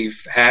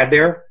we've had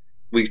there.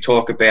 We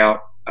talk about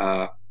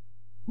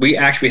we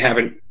actually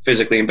haven't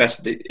physically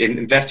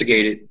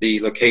investigated the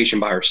location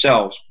by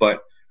ourselves,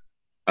 but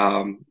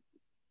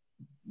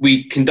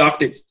we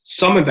conducted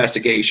some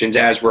investigations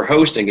as we're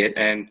hosting it.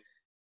 And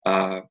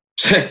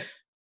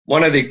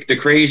one of the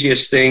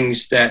craziest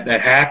things that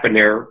happened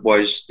there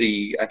was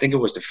I think it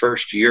was the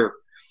first year.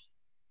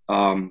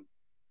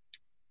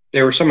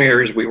 There were some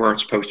areas we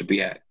weren't supposed to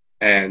be at.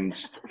 And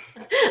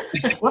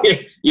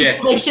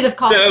yeah, they should have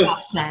called the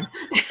cops then.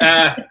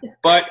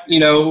 But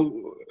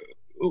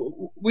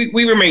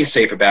we remain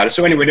safe about it.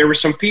 So anyway, there were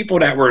some people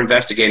that were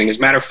investigating. As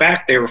a matter of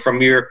fact, they were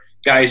from your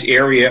guys'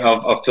 area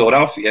of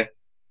Philadelphia,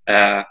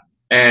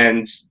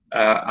 And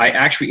I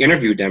actually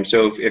interviewed them.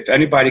 So if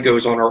anybody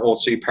goes on our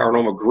Old City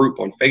Paranormal group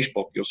on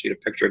Facebook, you'll see the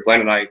picture of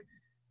Glenn and I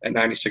at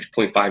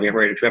 96.5 AM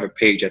radio. We have a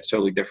page that's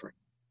totally different.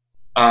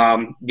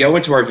 Go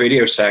into our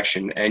video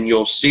section and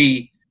you'll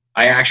see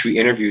I actually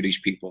interviewed these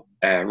people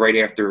right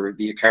after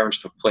the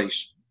occurrence took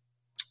place.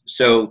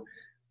 So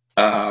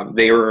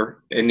they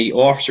were in the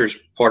officers'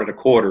 part of the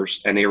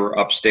quarters, and they were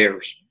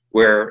upstairs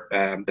where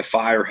the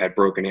fire had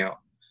broken out.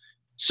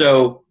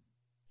 So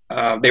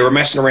they were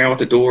messing around with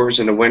the doors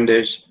and the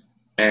windows,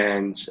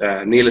 and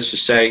needless to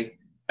say,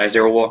 as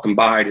they were walking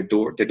by, the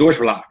doors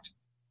were locked,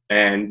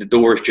 and the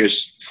doors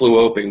just flew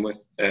open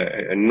with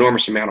an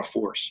enormous amount of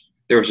force.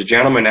 There was a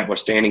gentleman that was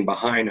standing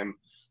behind him,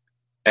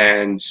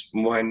 and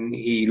when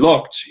he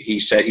looked, he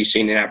said he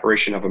seen an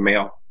apparition of a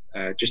male,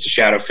 just a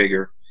shadow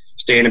figure,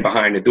 standing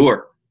behind the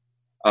door.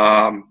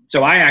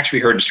 So I actually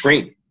heard the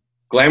scream.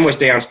 Glenn was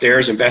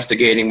downstairs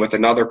investigating with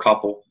another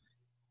couple,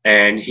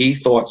 and he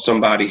thought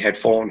somebody had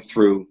fallen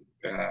through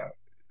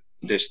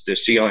the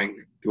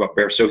ceiling through up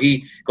there. So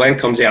Glenn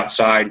comes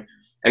outside,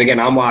 and again,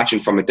 I'm watching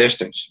from a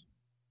distance,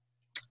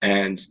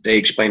 and they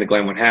explained to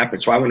Glenn what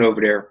happened. So I went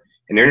over there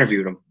and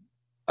interviewed him.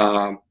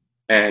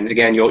 And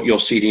again, you'll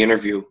see the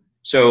interview.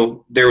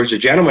 So there was a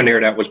gentleman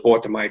there that was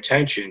brought to my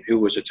attention who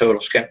was a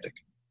total skeptic.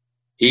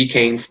 He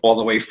came all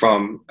the way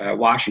from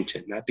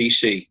Washington, not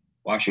D.C.,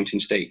 Washington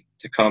State,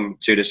 to come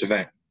to this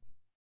event,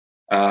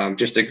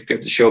 just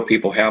to show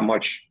people how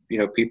much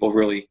people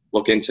really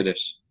look into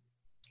this.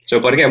 So,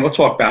 but again, we'll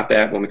talk about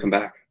that when we come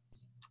back.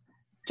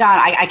 John,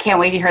 I can't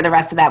wait to hear the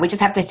rest of that. We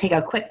just have to take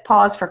a quick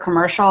pause for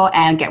commercial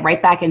and get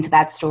right back into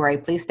that story.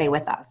 Please stay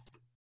with us.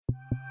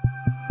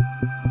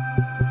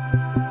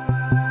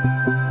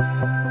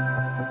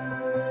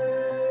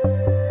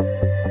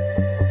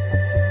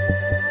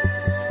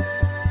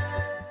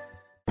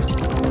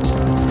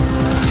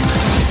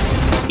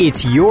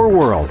 It's your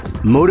world.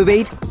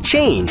 Motivate,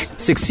 change,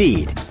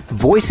 succeed.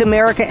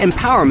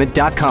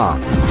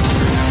 VoiceAmericaEmpowerment.com.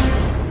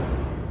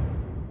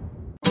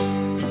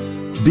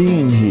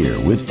 Being Here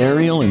with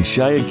Ariel and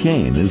Shia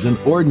Kane is an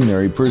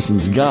ordinary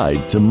person's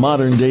guide to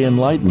modern-day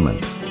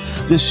enlightenment.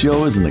 This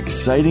show is an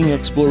exciting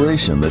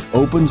exploration that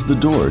opens the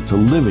door to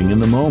living in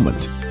the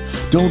moment.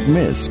 Don't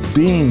miss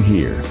Being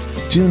Here.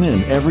 Tune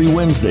in every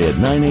Wednesday at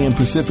 9 a.m.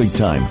 Pacific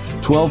Time,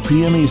 12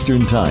 p.m.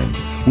 Eastern Time,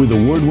 with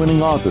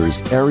award-winning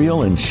authors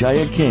Ariel and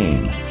Shia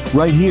Kane,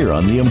 right here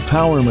on the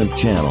Empowerment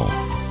Channel.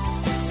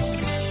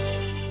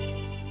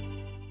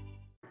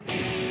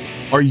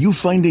 Are you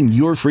finding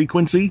your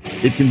frequency?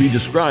 It can be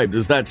described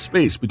as that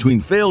space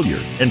between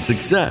failure and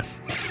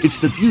success. It's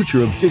the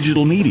future of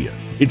digital media.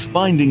 It's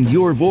finding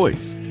your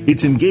voice.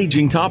 It's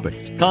engaging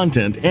topics,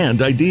 content,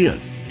 and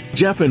ideas.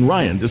 Jeff and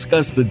Ryan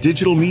discuss the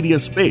digital media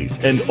space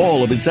and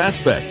all of its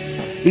aspects.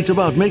 It's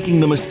about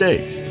making the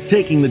mistakes,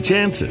 taking the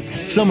chances,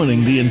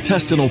 summoning the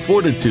intestinal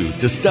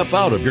fortitude to step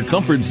out of your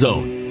comfort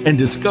zone, and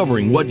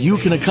discovering what you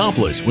can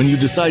accomplish when you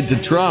decide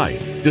to try,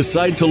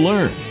 decide to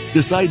learn,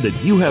 decide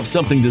that you have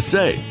something to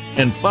say,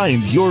 and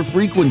find your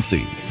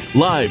frequency.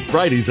 Live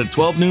Fridays at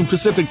 12 noon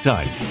Pacific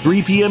Time,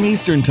 3 p.m.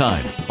 Eastern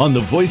Time on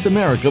the Voice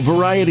America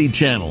Variety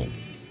Channel.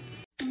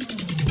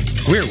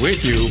 We're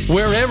with you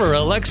wherever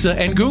Alexa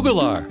and Google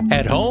are.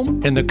 At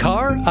home, in the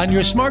car, on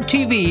your smart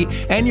TV,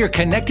 and your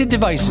connected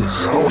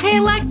devices. Hey,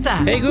 Alexa.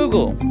 Hey,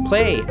 Google.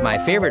 Play my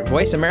favorite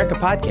Voice America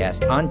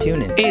podcast on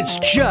TuneIn. It's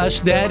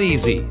just that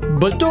easy.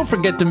 But don't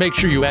forget to make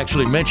sure you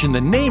actually mention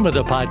the name of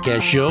the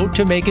podcast show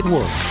to make it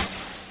work.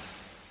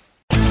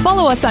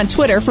 Follow us on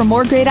Twitter for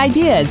more great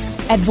ideas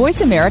at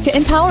Voice America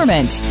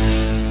Empowerment.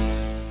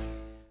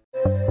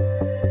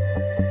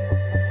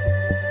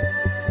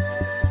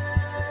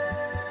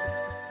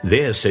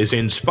 This is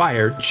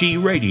Inspired Chi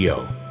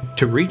Radio.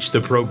 To reach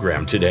the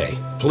program today,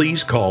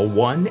 please call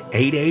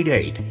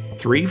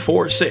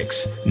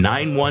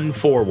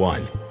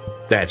 1-888-346-9141.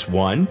 That's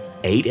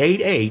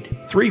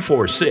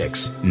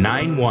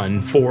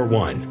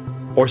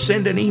 1-888-346-9141. Or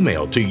send an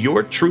email to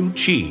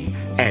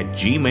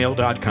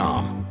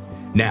yourtruechi@gmail.com.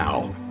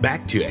 Now,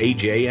 back to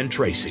AJ and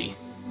Tracy.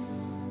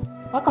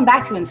 Welcome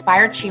back to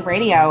Inspired Chi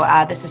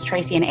Radio. This is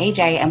Tracy and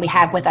AJ, and we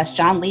have with us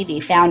John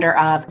Levy, founder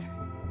of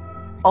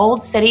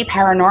Old City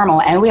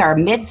Paranormal, and we are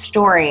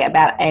mid-story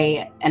about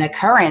an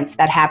occurrence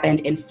that happened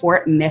in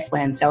Fort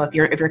Mifflin. So if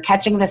you're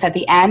catching this at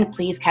the end,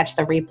 please catch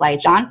the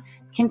replay. John,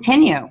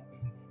 continue.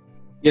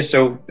 Yeah,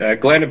 so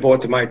Glenn had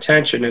brought to my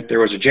attention that there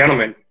was a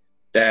gentleman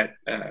that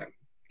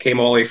came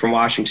all the way from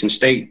Washington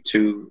State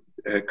to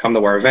come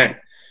to our event,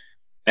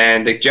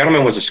 and the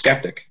gentleman was a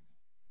skeptic.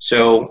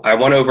 So I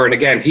went over, and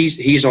again,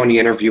 he's on the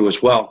interview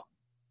as well,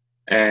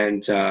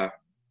 and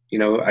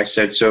I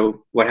said,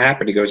 so what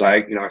happened? He goes,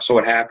 I saw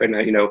what happened.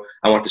 I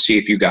want to see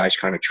if you guys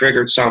kind of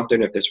triggered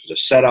something, if this was a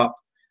setup,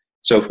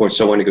 so forth.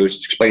 So when he goes,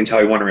 explains how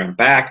he went around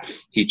back,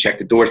 he checked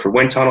the doors for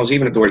wind tunnels.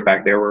 Even the doors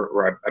back there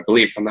were I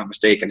believe, if I'm not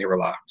mistaken, they were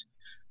locked.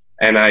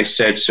 And I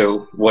said,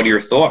 so what are your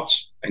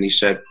thoughts? And he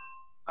said,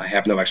 I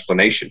have no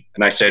explanation.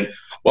 And I said,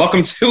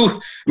 welcome to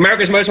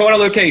America's Most Haunted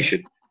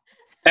Location.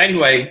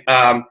 Anyway,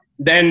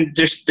 then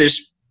this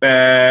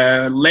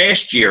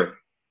last year,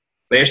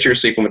 last year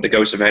sleeping with the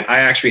ghost event, I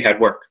actually had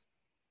work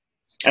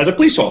as a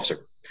police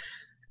officer.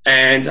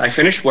 And I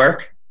finished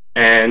work,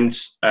 and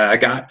I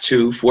got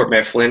to Fort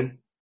Mifflin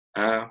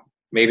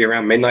maybe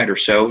around midnight or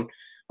so,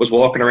 was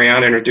walking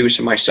around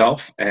introducing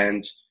myself,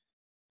 and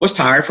was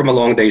tired from a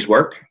long day's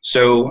work.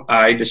 So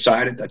I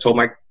told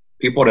my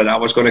people that I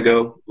was going to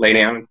go lay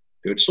down and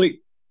go to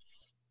sleep.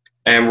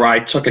 And where I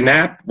took a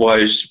nap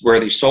was where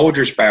the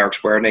soldiers'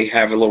 barracks were, and they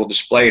have a little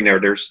display in there.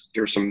 There's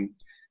some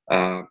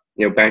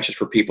benches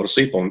for people to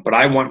sleep on. But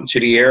I went into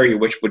the area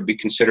which would be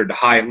considered the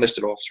high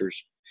enlisted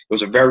officers. It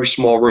was a very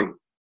small room.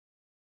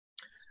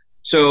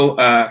 So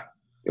I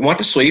went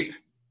to sleep.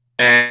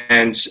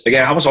 And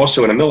again, I was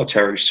also in the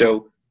military.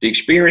 So the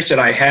experience that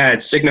I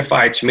had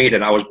signified to me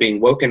that I was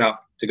being woken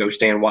up to go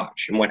stand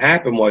watch. And what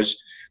happened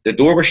was the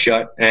door was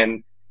shut.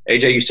 And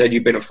AJ, you said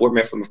you've been at Fort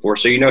Mifflin before,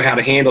 so you know how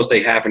the handles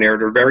they have in there.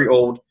 They're very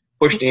old,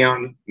 push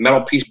down,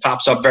 metal piece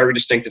pops up, very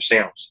distinctive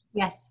sounds.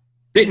 Yes.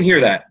 Didn't hear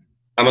that.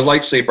 I'm a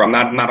light sleeper. I'm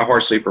not a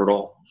hard sleeper at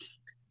all.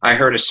 I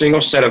heard a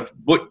single set of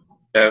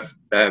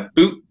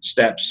boot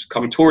steps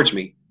come towards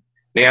me.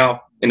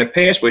 Now, in the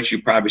past, which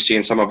you probably see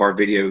in some of our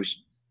videos,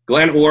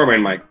 Glenn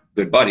Orman, my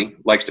good buddy,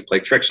 likes to play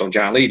tricks on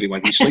John Levy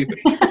when he's sleeping.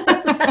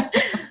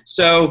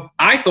 So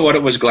I thought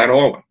it was Glenn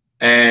Orman,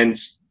 and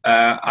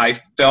I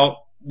felt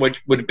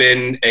which would have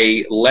been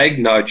a leg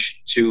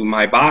nudge to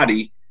my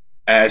body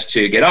as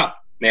to get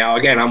up. Now,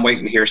 again, I'm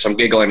waiting to hear some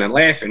giggling and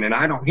laughing, and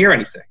I don't hear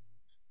anything.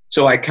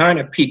 So I kind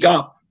of peek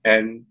up,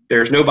 and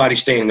there's nobody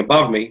standing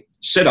above me.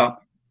 Sit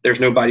up, there's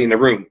nobody in the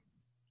room.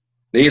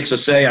 Needless to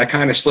say, I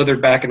kind of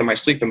slithered back into my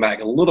sleeping bag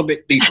a little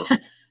bit deeper.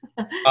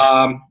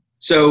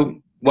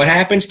 So what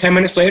happens 10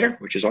 minutes later,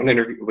 which is on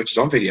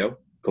video,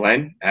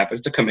 Glenn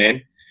happens to come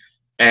in,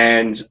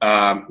 and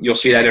you'll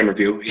see that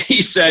interview.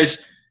 He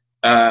says,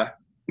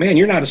 man,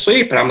 you're not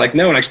asleep. And I'm like,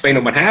 no. And I explained to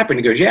him what happened.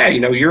 He goes, yeah,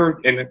 you're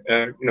in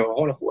a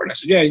haunted fort. And I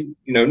said,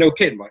 yeah, no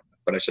kidding.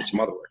 But I said some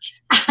other words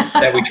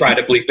that we tried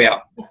to bleep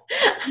out.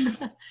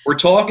 We're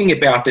talking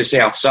about this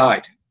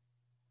outside.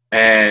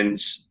 And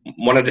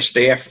one of the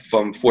staff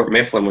from Fort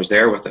Mifflin was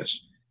there with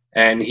us.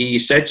 And he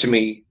said to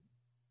me,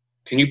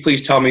 can you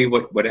please tell me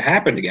what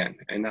happened again?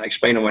 And I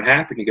explained to him what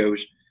happened. He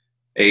goes,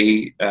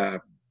 a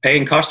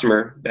paying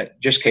customer that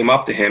just came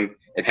up to him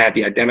and had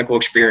the identical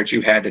experience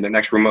you had in the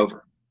next room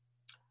over.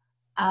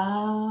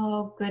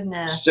 Oh,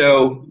 goodness.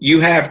 So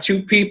you have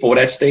two people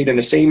that stayed in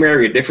the same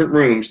area, different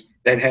rooms,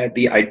 that had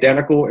the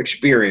identical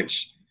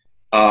experience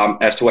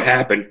as to what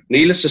happened.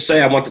 Needless to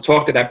say, I want to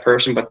talk to that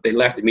person, but they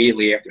left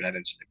immediately after that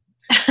incident.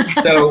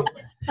 So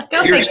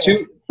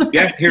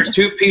here's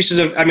two pieces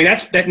of, I mean,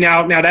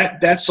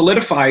 that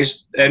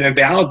solidifies and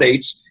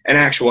validates an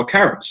actual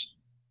occurrence.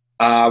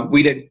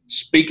 We didn't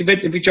speak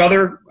of each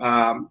other,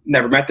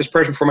 never met this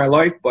person for my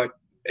life, but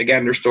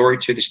again, their story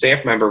to the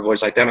staff member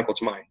was identical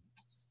to mine.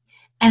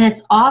 And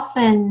it's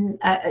often,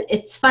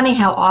 it's funny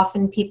how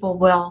often people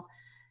will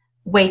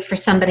wait for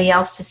somebody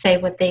else to say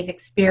what they've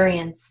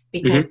experienced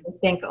because they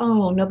think,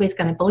 oh, nobody's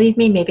going to believe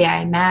me. Maybe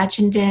I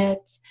imagined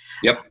it.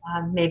 Yep.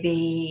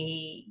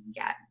 Maybe,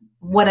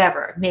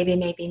 whatever.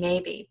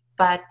 Maybe.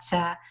 But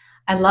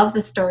I love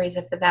the stories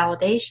of the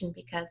validation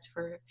because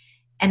for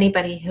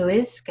anybody who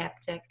is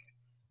skeptic,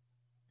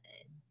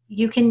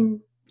 you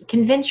can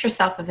convince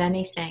yourself of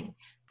anything.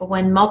 But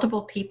when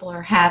multiple people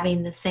are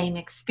having the same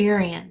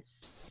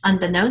experience,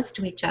 unbeknownst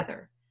to each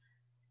other,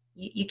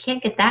 you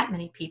can't get that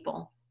many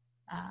people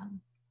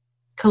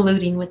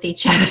colluding with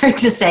each other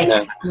to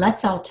say,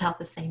 let's all tell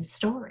the same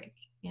story.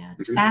 Yeah,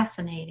 it's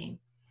fascinating.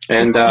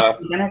 And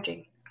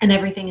energy. And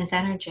everything is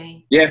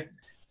energy. Yeah,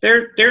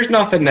 there's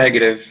nothing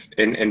negative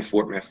in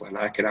Fort Mifflin.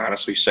 I can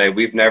honestly say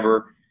we've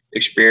never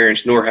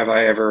experienced, nor have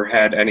I ever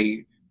had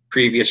any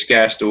previous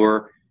guest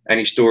or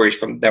any stories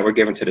that were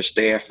given to the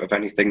staff of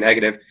anything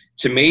negative.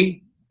 To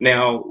me,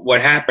 now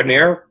what happened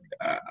there,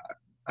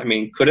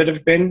 could it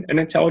have been an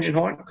intelligent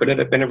haunt? Could it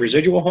have been a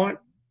residual haunt?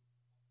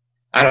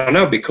 I don't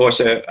know because,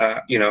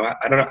 I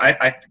don't know.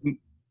 I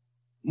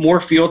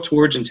more feel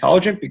towards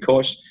intelligent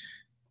because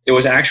it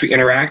was actually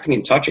interacting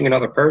and touching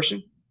another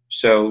person.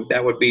 So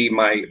that would be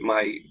my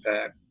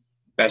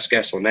best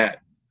guess on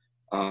that.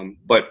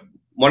 But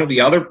one of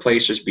the other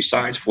places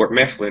besides Fort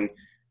Mifflin,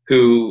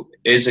 who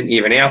isn't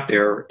even out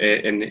there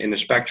in the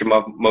spectrum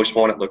of most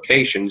haunted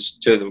locations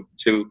to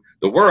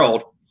the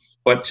world,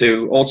 but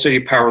to Old City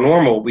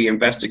Paranormal, we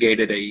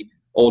investigated a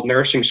old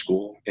nursing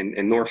school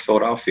in North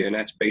Philadelphia, and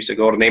that's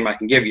basically all the name I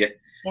can give you.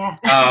 Yeah.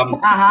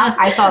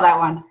 I saw that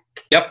one.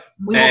 Yep.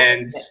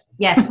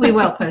 Yes, we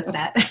will post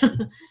that.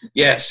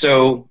 Yeah.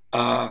 So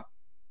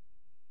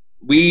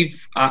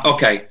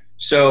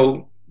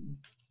So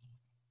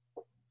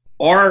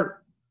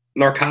our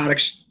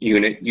narcotics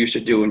unit used to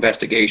do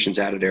investigations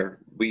out of there.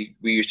 We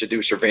used to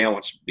do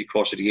surveillance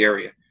because of the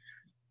area,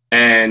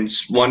 and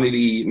one of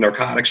the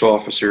narcotics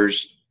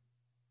officers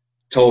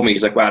told me,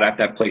 he's like, wow,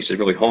 that place is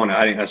really haunted.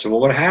 I said,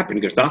 well, what happened?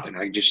 He goes, nothing.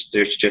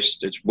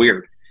 It's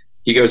weird.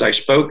 He goes, I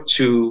spoke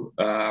to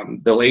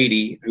the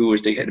lady who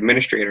was the head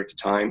administrator at the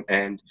time,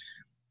 and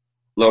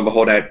lo and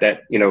behold,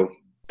 that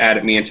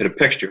added me into the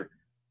picture.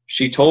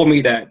 She told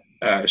me that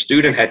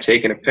student had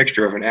taken a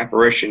picture of an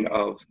apparition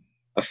of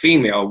a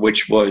female,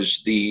 which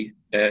was the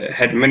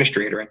head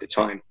administrator at the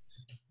time.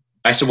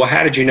 I said, well,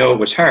 how did you know it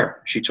was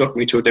her? She took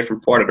me to a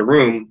different part of the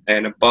room,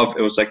 and above,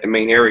 it was like the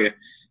main area.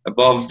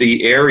 Above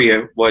the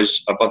area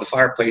was, above the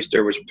fireplace,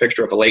 there was a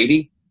picture of a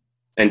lady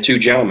and two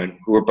gentlemen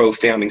who were both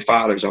founding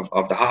fathers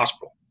of the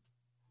hospital.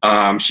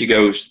 She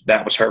goes,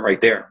 that was her right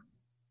there.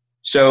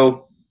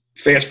 So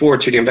fast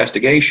forward to the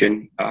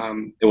investigation,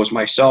 it was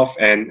myself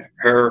and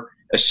her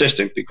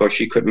assistant, because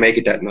she couldn't make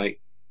it that night.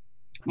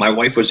 My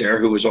wife was there,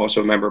 who was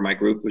also a member of my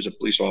group, who was a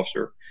police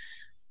officer,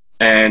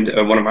 and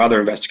one of my other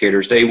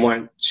investigators. They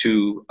went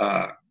to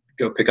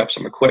go pick up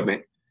some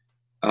equipment.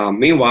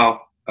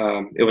 Meanwhile,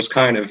 it was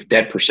kind of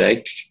dead per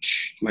se.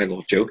 My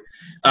little joke.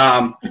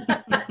 I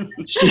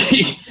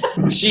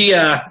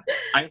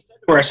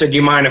said, do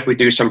you mind if we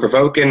do some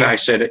provoking? I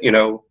said,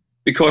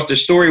 because the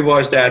story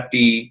was that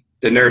the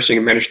nursing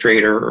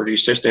administrator or the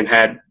assistant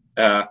had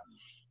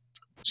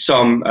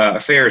some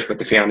affairs with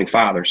the founding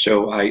fathers.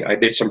 So I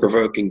did some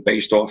provoking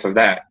based off of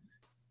that.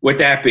 With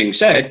that being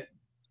said,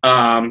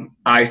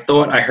 I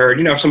thought I heard,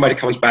 if somebody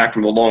comes back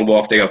from a long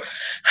walk, they go,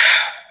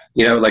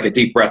 like a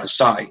deep breath, a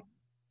sigh.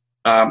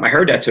 I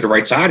heard that to the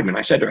right side of me, and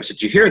I said to her,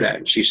 did you hear that?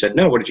 And she said,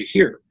 no, what did you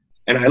hear?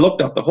 And I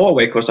looked up the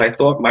hallway because I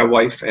thought my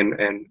wife and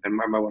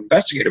my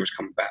investigator was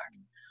coming back.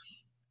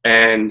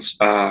 And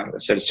I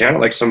said, it sounded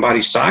like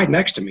somebody sighed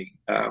next to me.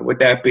 With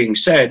that being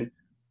said,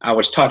 I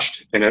was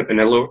touched in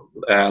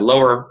a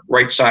lower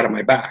right side of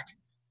my back.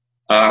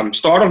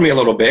 Startled me a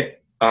little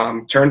bit,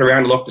 turned around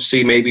and looked to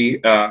see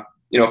maybe,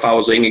 if I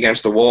was leaning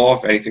against the wall,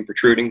 if anything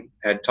protruding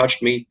had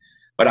touched me.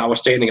 But I was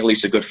standing at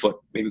least a good foot,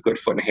 maybe a good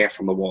foot and a half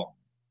from the wall.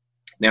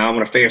 Now I'm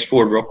going to fast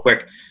forward real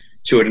quick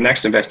to the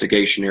next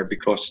investigation here,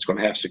 because it's going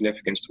to have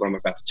significance to what I'm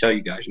about to tell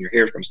you guys, and your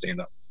hair's going to stand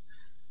up.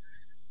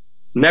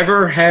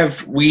 Never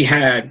have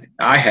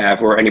I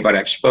have, or anybody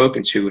I've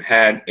spoken to,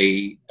 had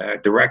a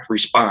direct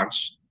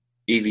response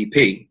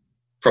EVP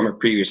from a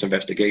previous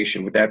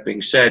investigation. With that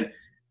being said,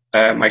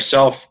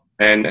 myself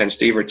and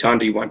Steve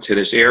Rotundi went to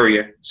this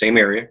area, same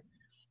area,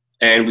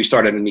 and we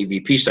started an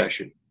EVP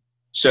session.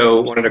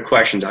 So one of the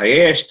questions I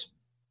asked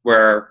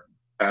were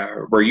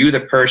you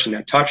the person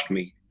that touched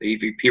me? The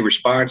EVP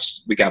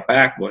response we got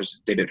back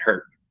was, did it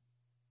hurt?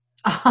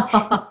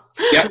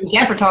 Yep.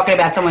 Again, for talking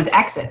about someone's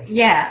exes.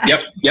 Yeah.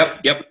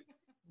 Yep.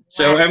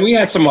 So, and we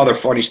had some other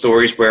funny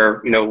stories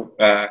where,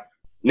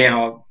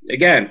 now,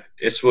 again,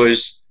 this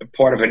was a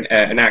part of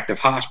an active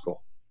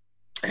hospital.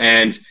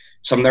 And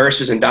some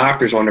nurses and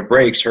doctors on the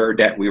breaks heard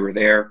that we were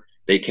there.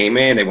 They came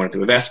in, they wanted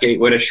to investigate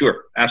with us.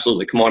 Sure,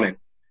 absolutely, come on in.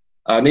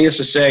 Needless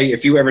to say,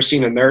 if you ever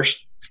seen a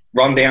nurse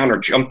run down or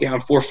jump down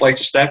 4 flights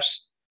of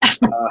steps,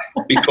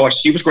 because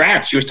she was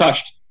grabbed, she was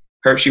touched.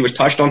 She was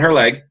touched on her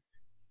leg,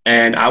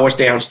 and I was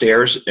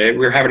downstairs. We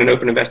were having an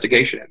open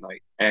investigation at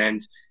night, and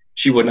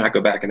she would not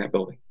go back in that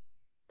building.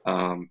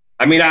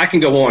 I can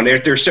go on.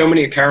 There's so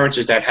many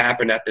occurrences that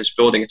happened at this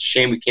building. It's a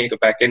shame we can't go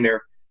back in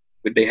there.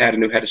 But they had a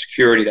new head of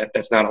security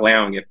that's not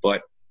allowing it.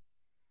 But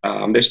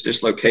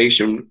this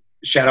location,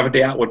 shadow of a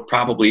doubt, would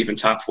probably even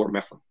top Fort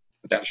Mifflin,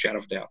 without a shadow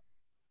of a doubt.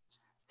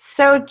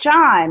 So,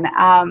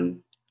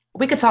 John,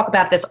 we could talk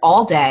about this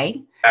all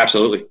day.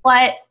 Absolutely.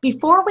 But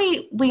before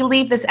we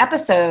leave this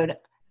episode,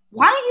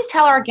 why don't you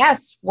tell our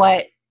guests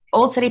what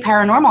Old City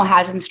Paranormal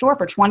has in store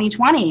for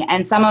 2020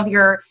 and some of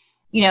your,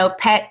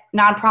 pet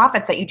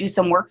nonprofits that you do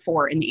some work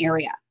for in the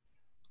area?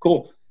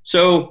 Cool.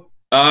 So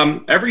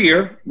every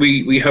year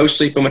we host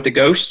Sleeping with the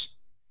Ghosts.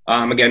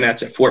 Again,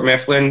 that's at Fort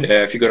Mifflin.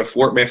 If you go to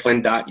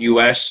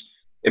fortmifflin.us,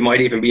 it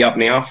might even be up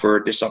now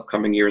for this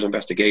upcoming year's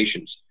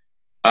investigations.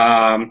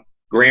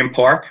 Graham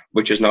Park,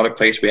 which is another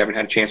place we haven't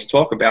had a chance to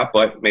talk about,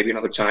 but maybe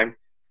another time.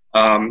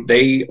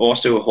 They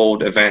also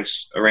hold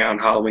events around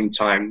Halloween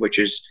time, which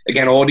is,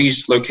 again, all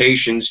these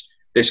locations,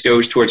 this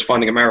goes towards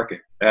funding America.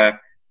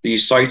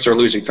 These sites are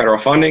losing federal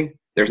funding.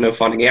 There's no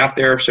funding out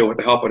there. So with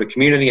the help of the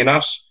community and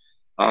us,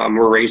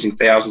 we're raising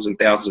thousands and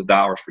thousands of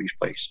dollars for each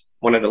place.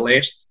 One of the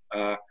last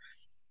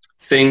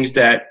things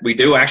that we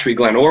do, actually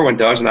Glenn Orwin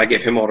does, and I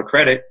give him all the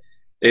credit,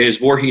 is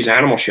Voorhees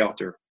Animal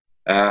Shelter.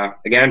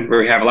 Again,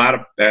 we have a lot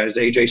of, as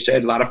AJ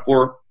said, a lot of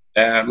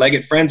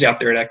four-legged friends out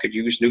there that could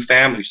use new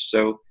families.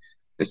 So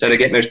instead of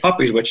getting those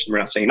puppies, which we're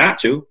not saying not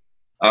to,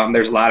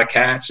 there's a lot of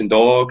cats and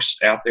dogs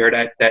out there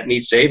that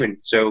need saving.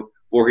 So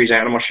Voorhees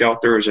Animal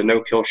Shelter is a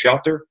no-kill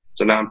shelter.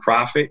 It's a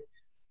nonprofit,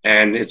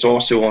 and it's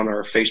also on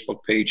our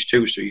Facebook page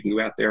too. So you can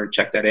go out there and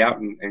check that out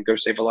and go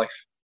save a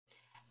life.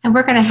 And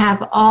we're going to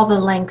have all the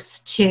links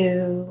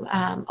to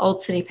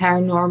Old City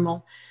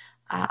Paranormal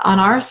on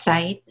our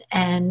site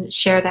and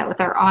share that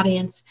with our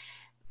audience.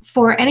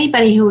 For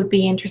anybody who would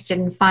be interested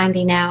in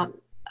finding out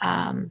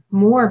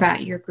more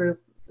about your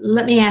group,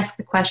 let me ask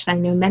the question I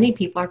know many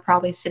people are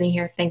probably sitting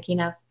here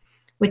thinking of,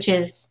 which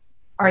is,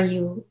 are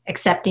you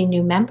accepting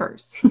new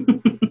members?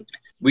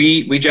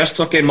 We just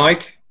took in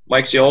Mike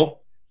Ziol.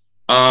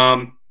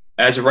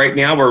 As of right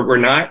now, we're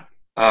not.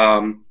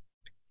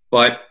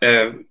 But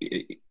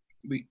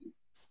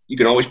you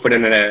can always put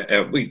in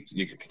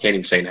you can't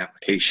even say an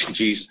application.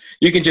 Geez,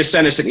 you can just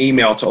send us an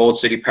email to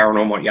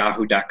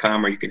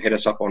oldcityparanormal@yahoo.com, or you can hit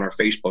us up on our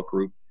Facebook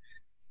group.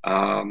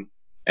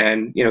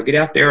 And get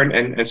out there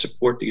and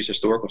support these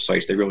historical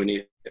sites. They really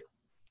need it.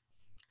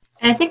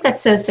 And I think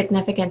that's so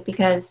significant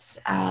because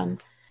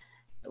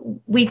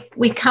we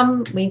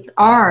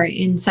are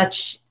in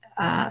such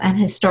an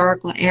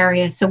historical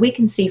area, so we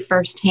can see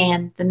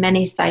firsthand the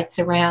many sites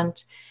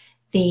around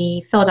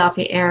the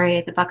Philadelphia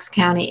area, the Bucks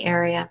County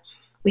area.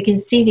 We can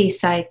see these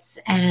sites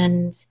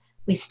and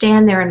we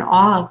stand there in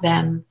awe of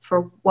them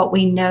for what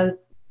we know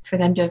for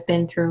them to have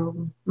been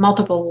through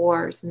multiple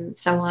wars and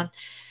so on.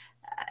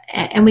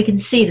 And we can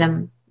see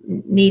them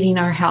needing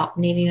our help,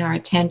 needing our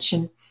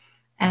attention.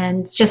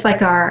 And just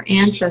like our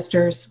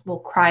ancestors will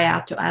cry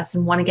out to us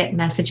and want to get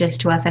messages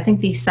to us, I think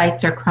these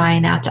sites are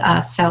crying out to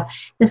us. So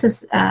this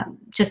is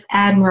just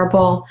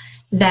admirable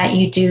that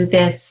you do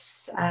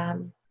this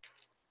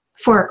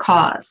for a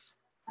cause.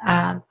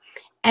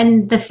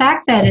 And the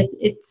fact that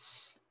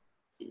it's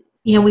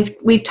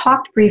we've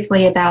talked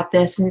briefly about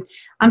this, and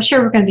I'm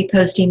sure we're going to be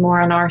posting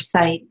more on our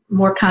site,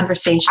 more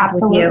conversations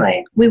Absolutely. with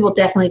you. We will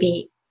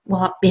definitely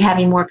we'll be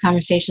having more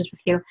conversations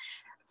with you.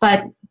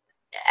 But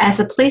as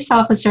a police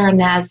officer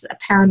and as a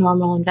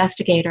paranormal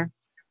investigator,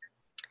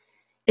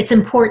 it's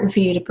important for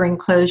you to bring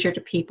closure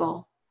to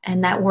people.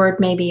 And that word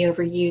may be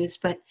overused,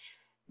 but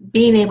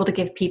being able to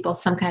give people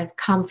some kind of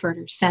comfort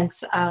or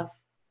sense of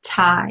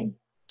tie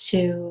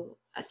to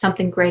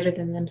something greater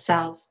than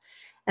themselves.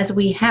 As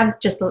we have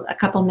just a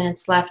couple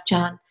minutes left,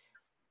 John,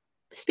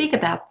 speak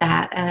about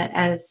that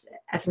as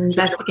an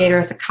investigator,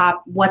 as a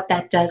cop, what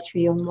that does for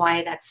you and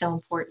why that's so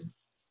important.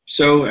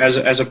 So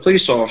as a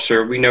police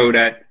officer, we know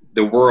that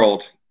the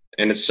world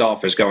in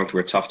itself is going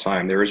through a tough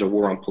time. There is a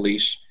war on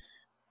police,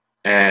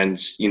 and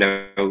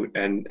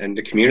and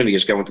the community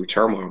is going through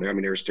turmoil. I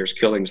mean, there's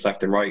killings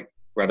left and right,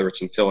 whether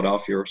it's in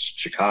Philadelphia or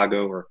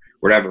Chicago or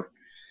wherever.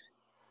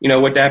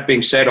 With that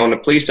being said, on the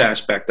police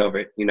aspect of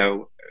it,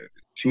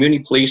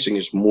 community policing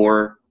is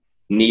more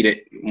needed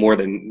more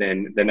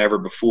than ever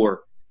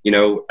before.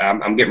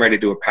 I'm getting ready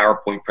to do a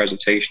PowerPoint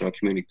presentation on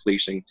community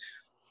policing.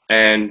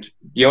 And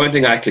the only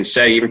thing I can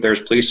say, even if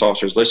there's police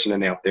officers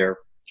listening out there,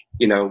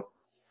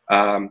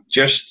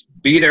 just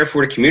be there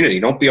for the community.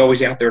 Don't be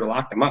always out there to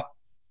lock them up.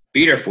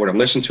 Be there for them.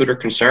 Listen to their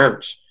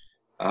concerns.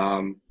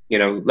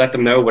 Let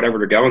them know whatever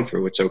they're going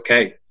through. It's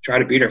okay. Try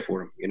to be there for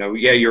them.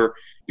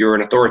 You're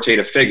an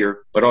authoritative figure,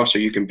 but also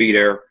you can be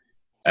there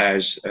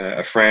as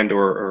a friend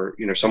or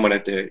someone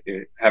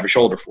to have a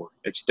shoulder for.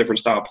 It's a different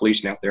style of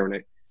policing out there,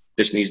 and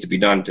this needs to be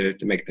done to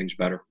make things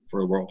better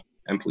for the world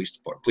and police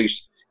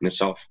in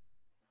itself.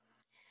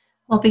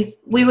 Well,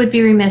 we would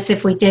be remiss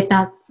if we did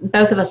not,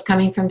 both of us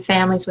coming from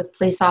families with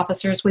police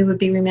officers, we would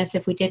be remiss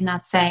if we did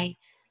not say,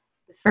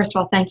 first of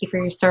all, thank you for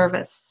your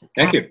service.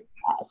 Thank you.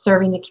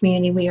 Serving the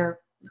community. We are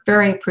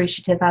very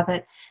appreciative of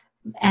it.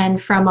 And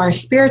from our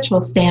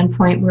spiritual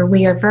standpoint, where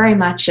we are very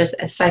much as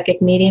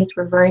psychic mediums,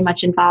 we're very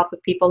much involved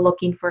with people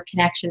looking for a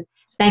connection.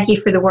 Thank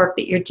you for the work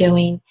that you're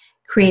doing,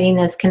 creating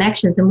those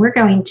connections. And we're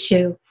going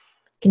to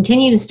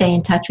continue to stay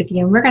in touch with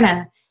you. And we're going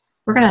to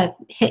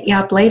hit you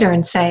up later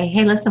and say,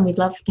 hey, listen, we'd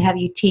love to have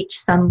you teach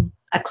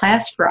a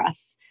class for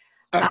us,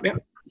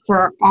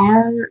 for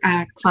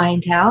our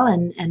clientele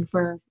and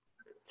for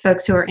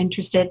folks who are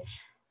interested.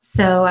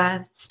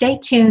 So stay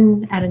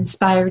tuned at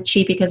Inspired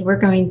Chi, because we're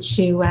going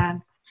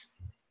to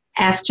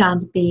ask John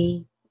to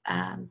be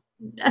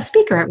a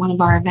speaker at one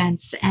of our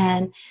events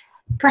and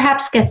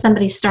perhaps get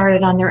somebody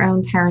started on their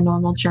own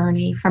paranormal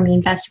journey from an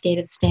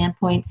investigative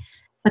standpoint.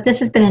 But this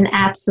has been an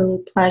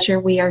absolute pleasure.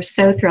 We are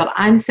so thrilled.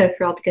 I'm so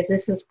thrilled because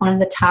this is one of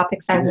the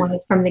topics I wanted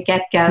from the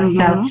get-go. Mm-hmm.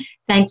 So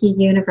thank you,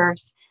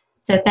 universe.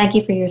 So thank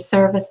you for your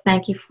service.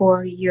 Thank you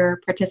for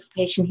your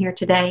participation here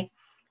today.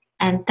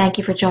 And thank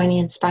you for joining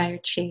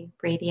Inspired Chi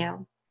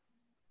Radio.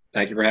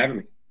 Thank you for having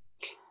me.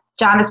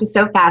 John, this was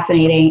so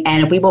fascinating,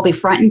 and we will be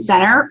front and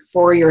center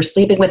for your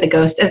Sleeping with a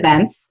Ghost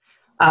events.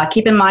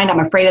 Keep in mind, I'm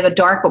afraid of the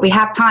dark, but we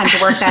have time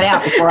to work that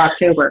out before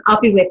October.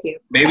 I'll be with you.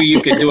 Maybe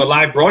you could do a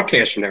live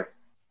broadcast from there.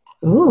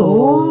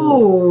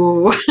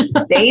 Ooh.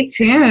 Stay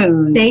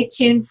tuned. Stay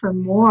tuned for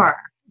more.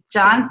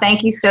 John,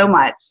 thank you so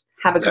much.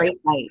 Have a great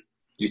night.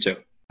 You too.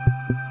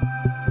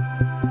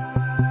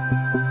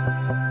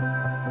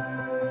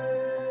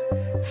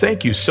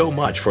 Thank you so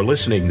much for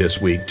listening this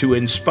week to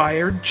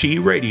Inspired Chi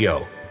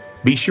Radio.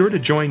 Be sure to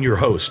join your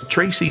host,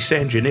 Tracy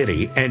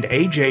Sanginetti and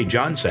AJ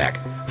Johnsack,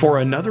 for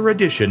another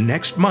edition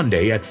next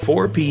Monday at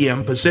 4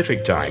 p.m.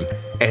 Pacific Time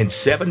and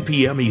 7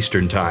 p.m.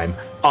 Eastern Time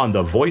on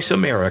the Voice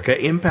America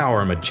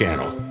Empowerment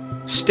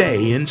Channel.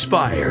 Stay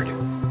inspired.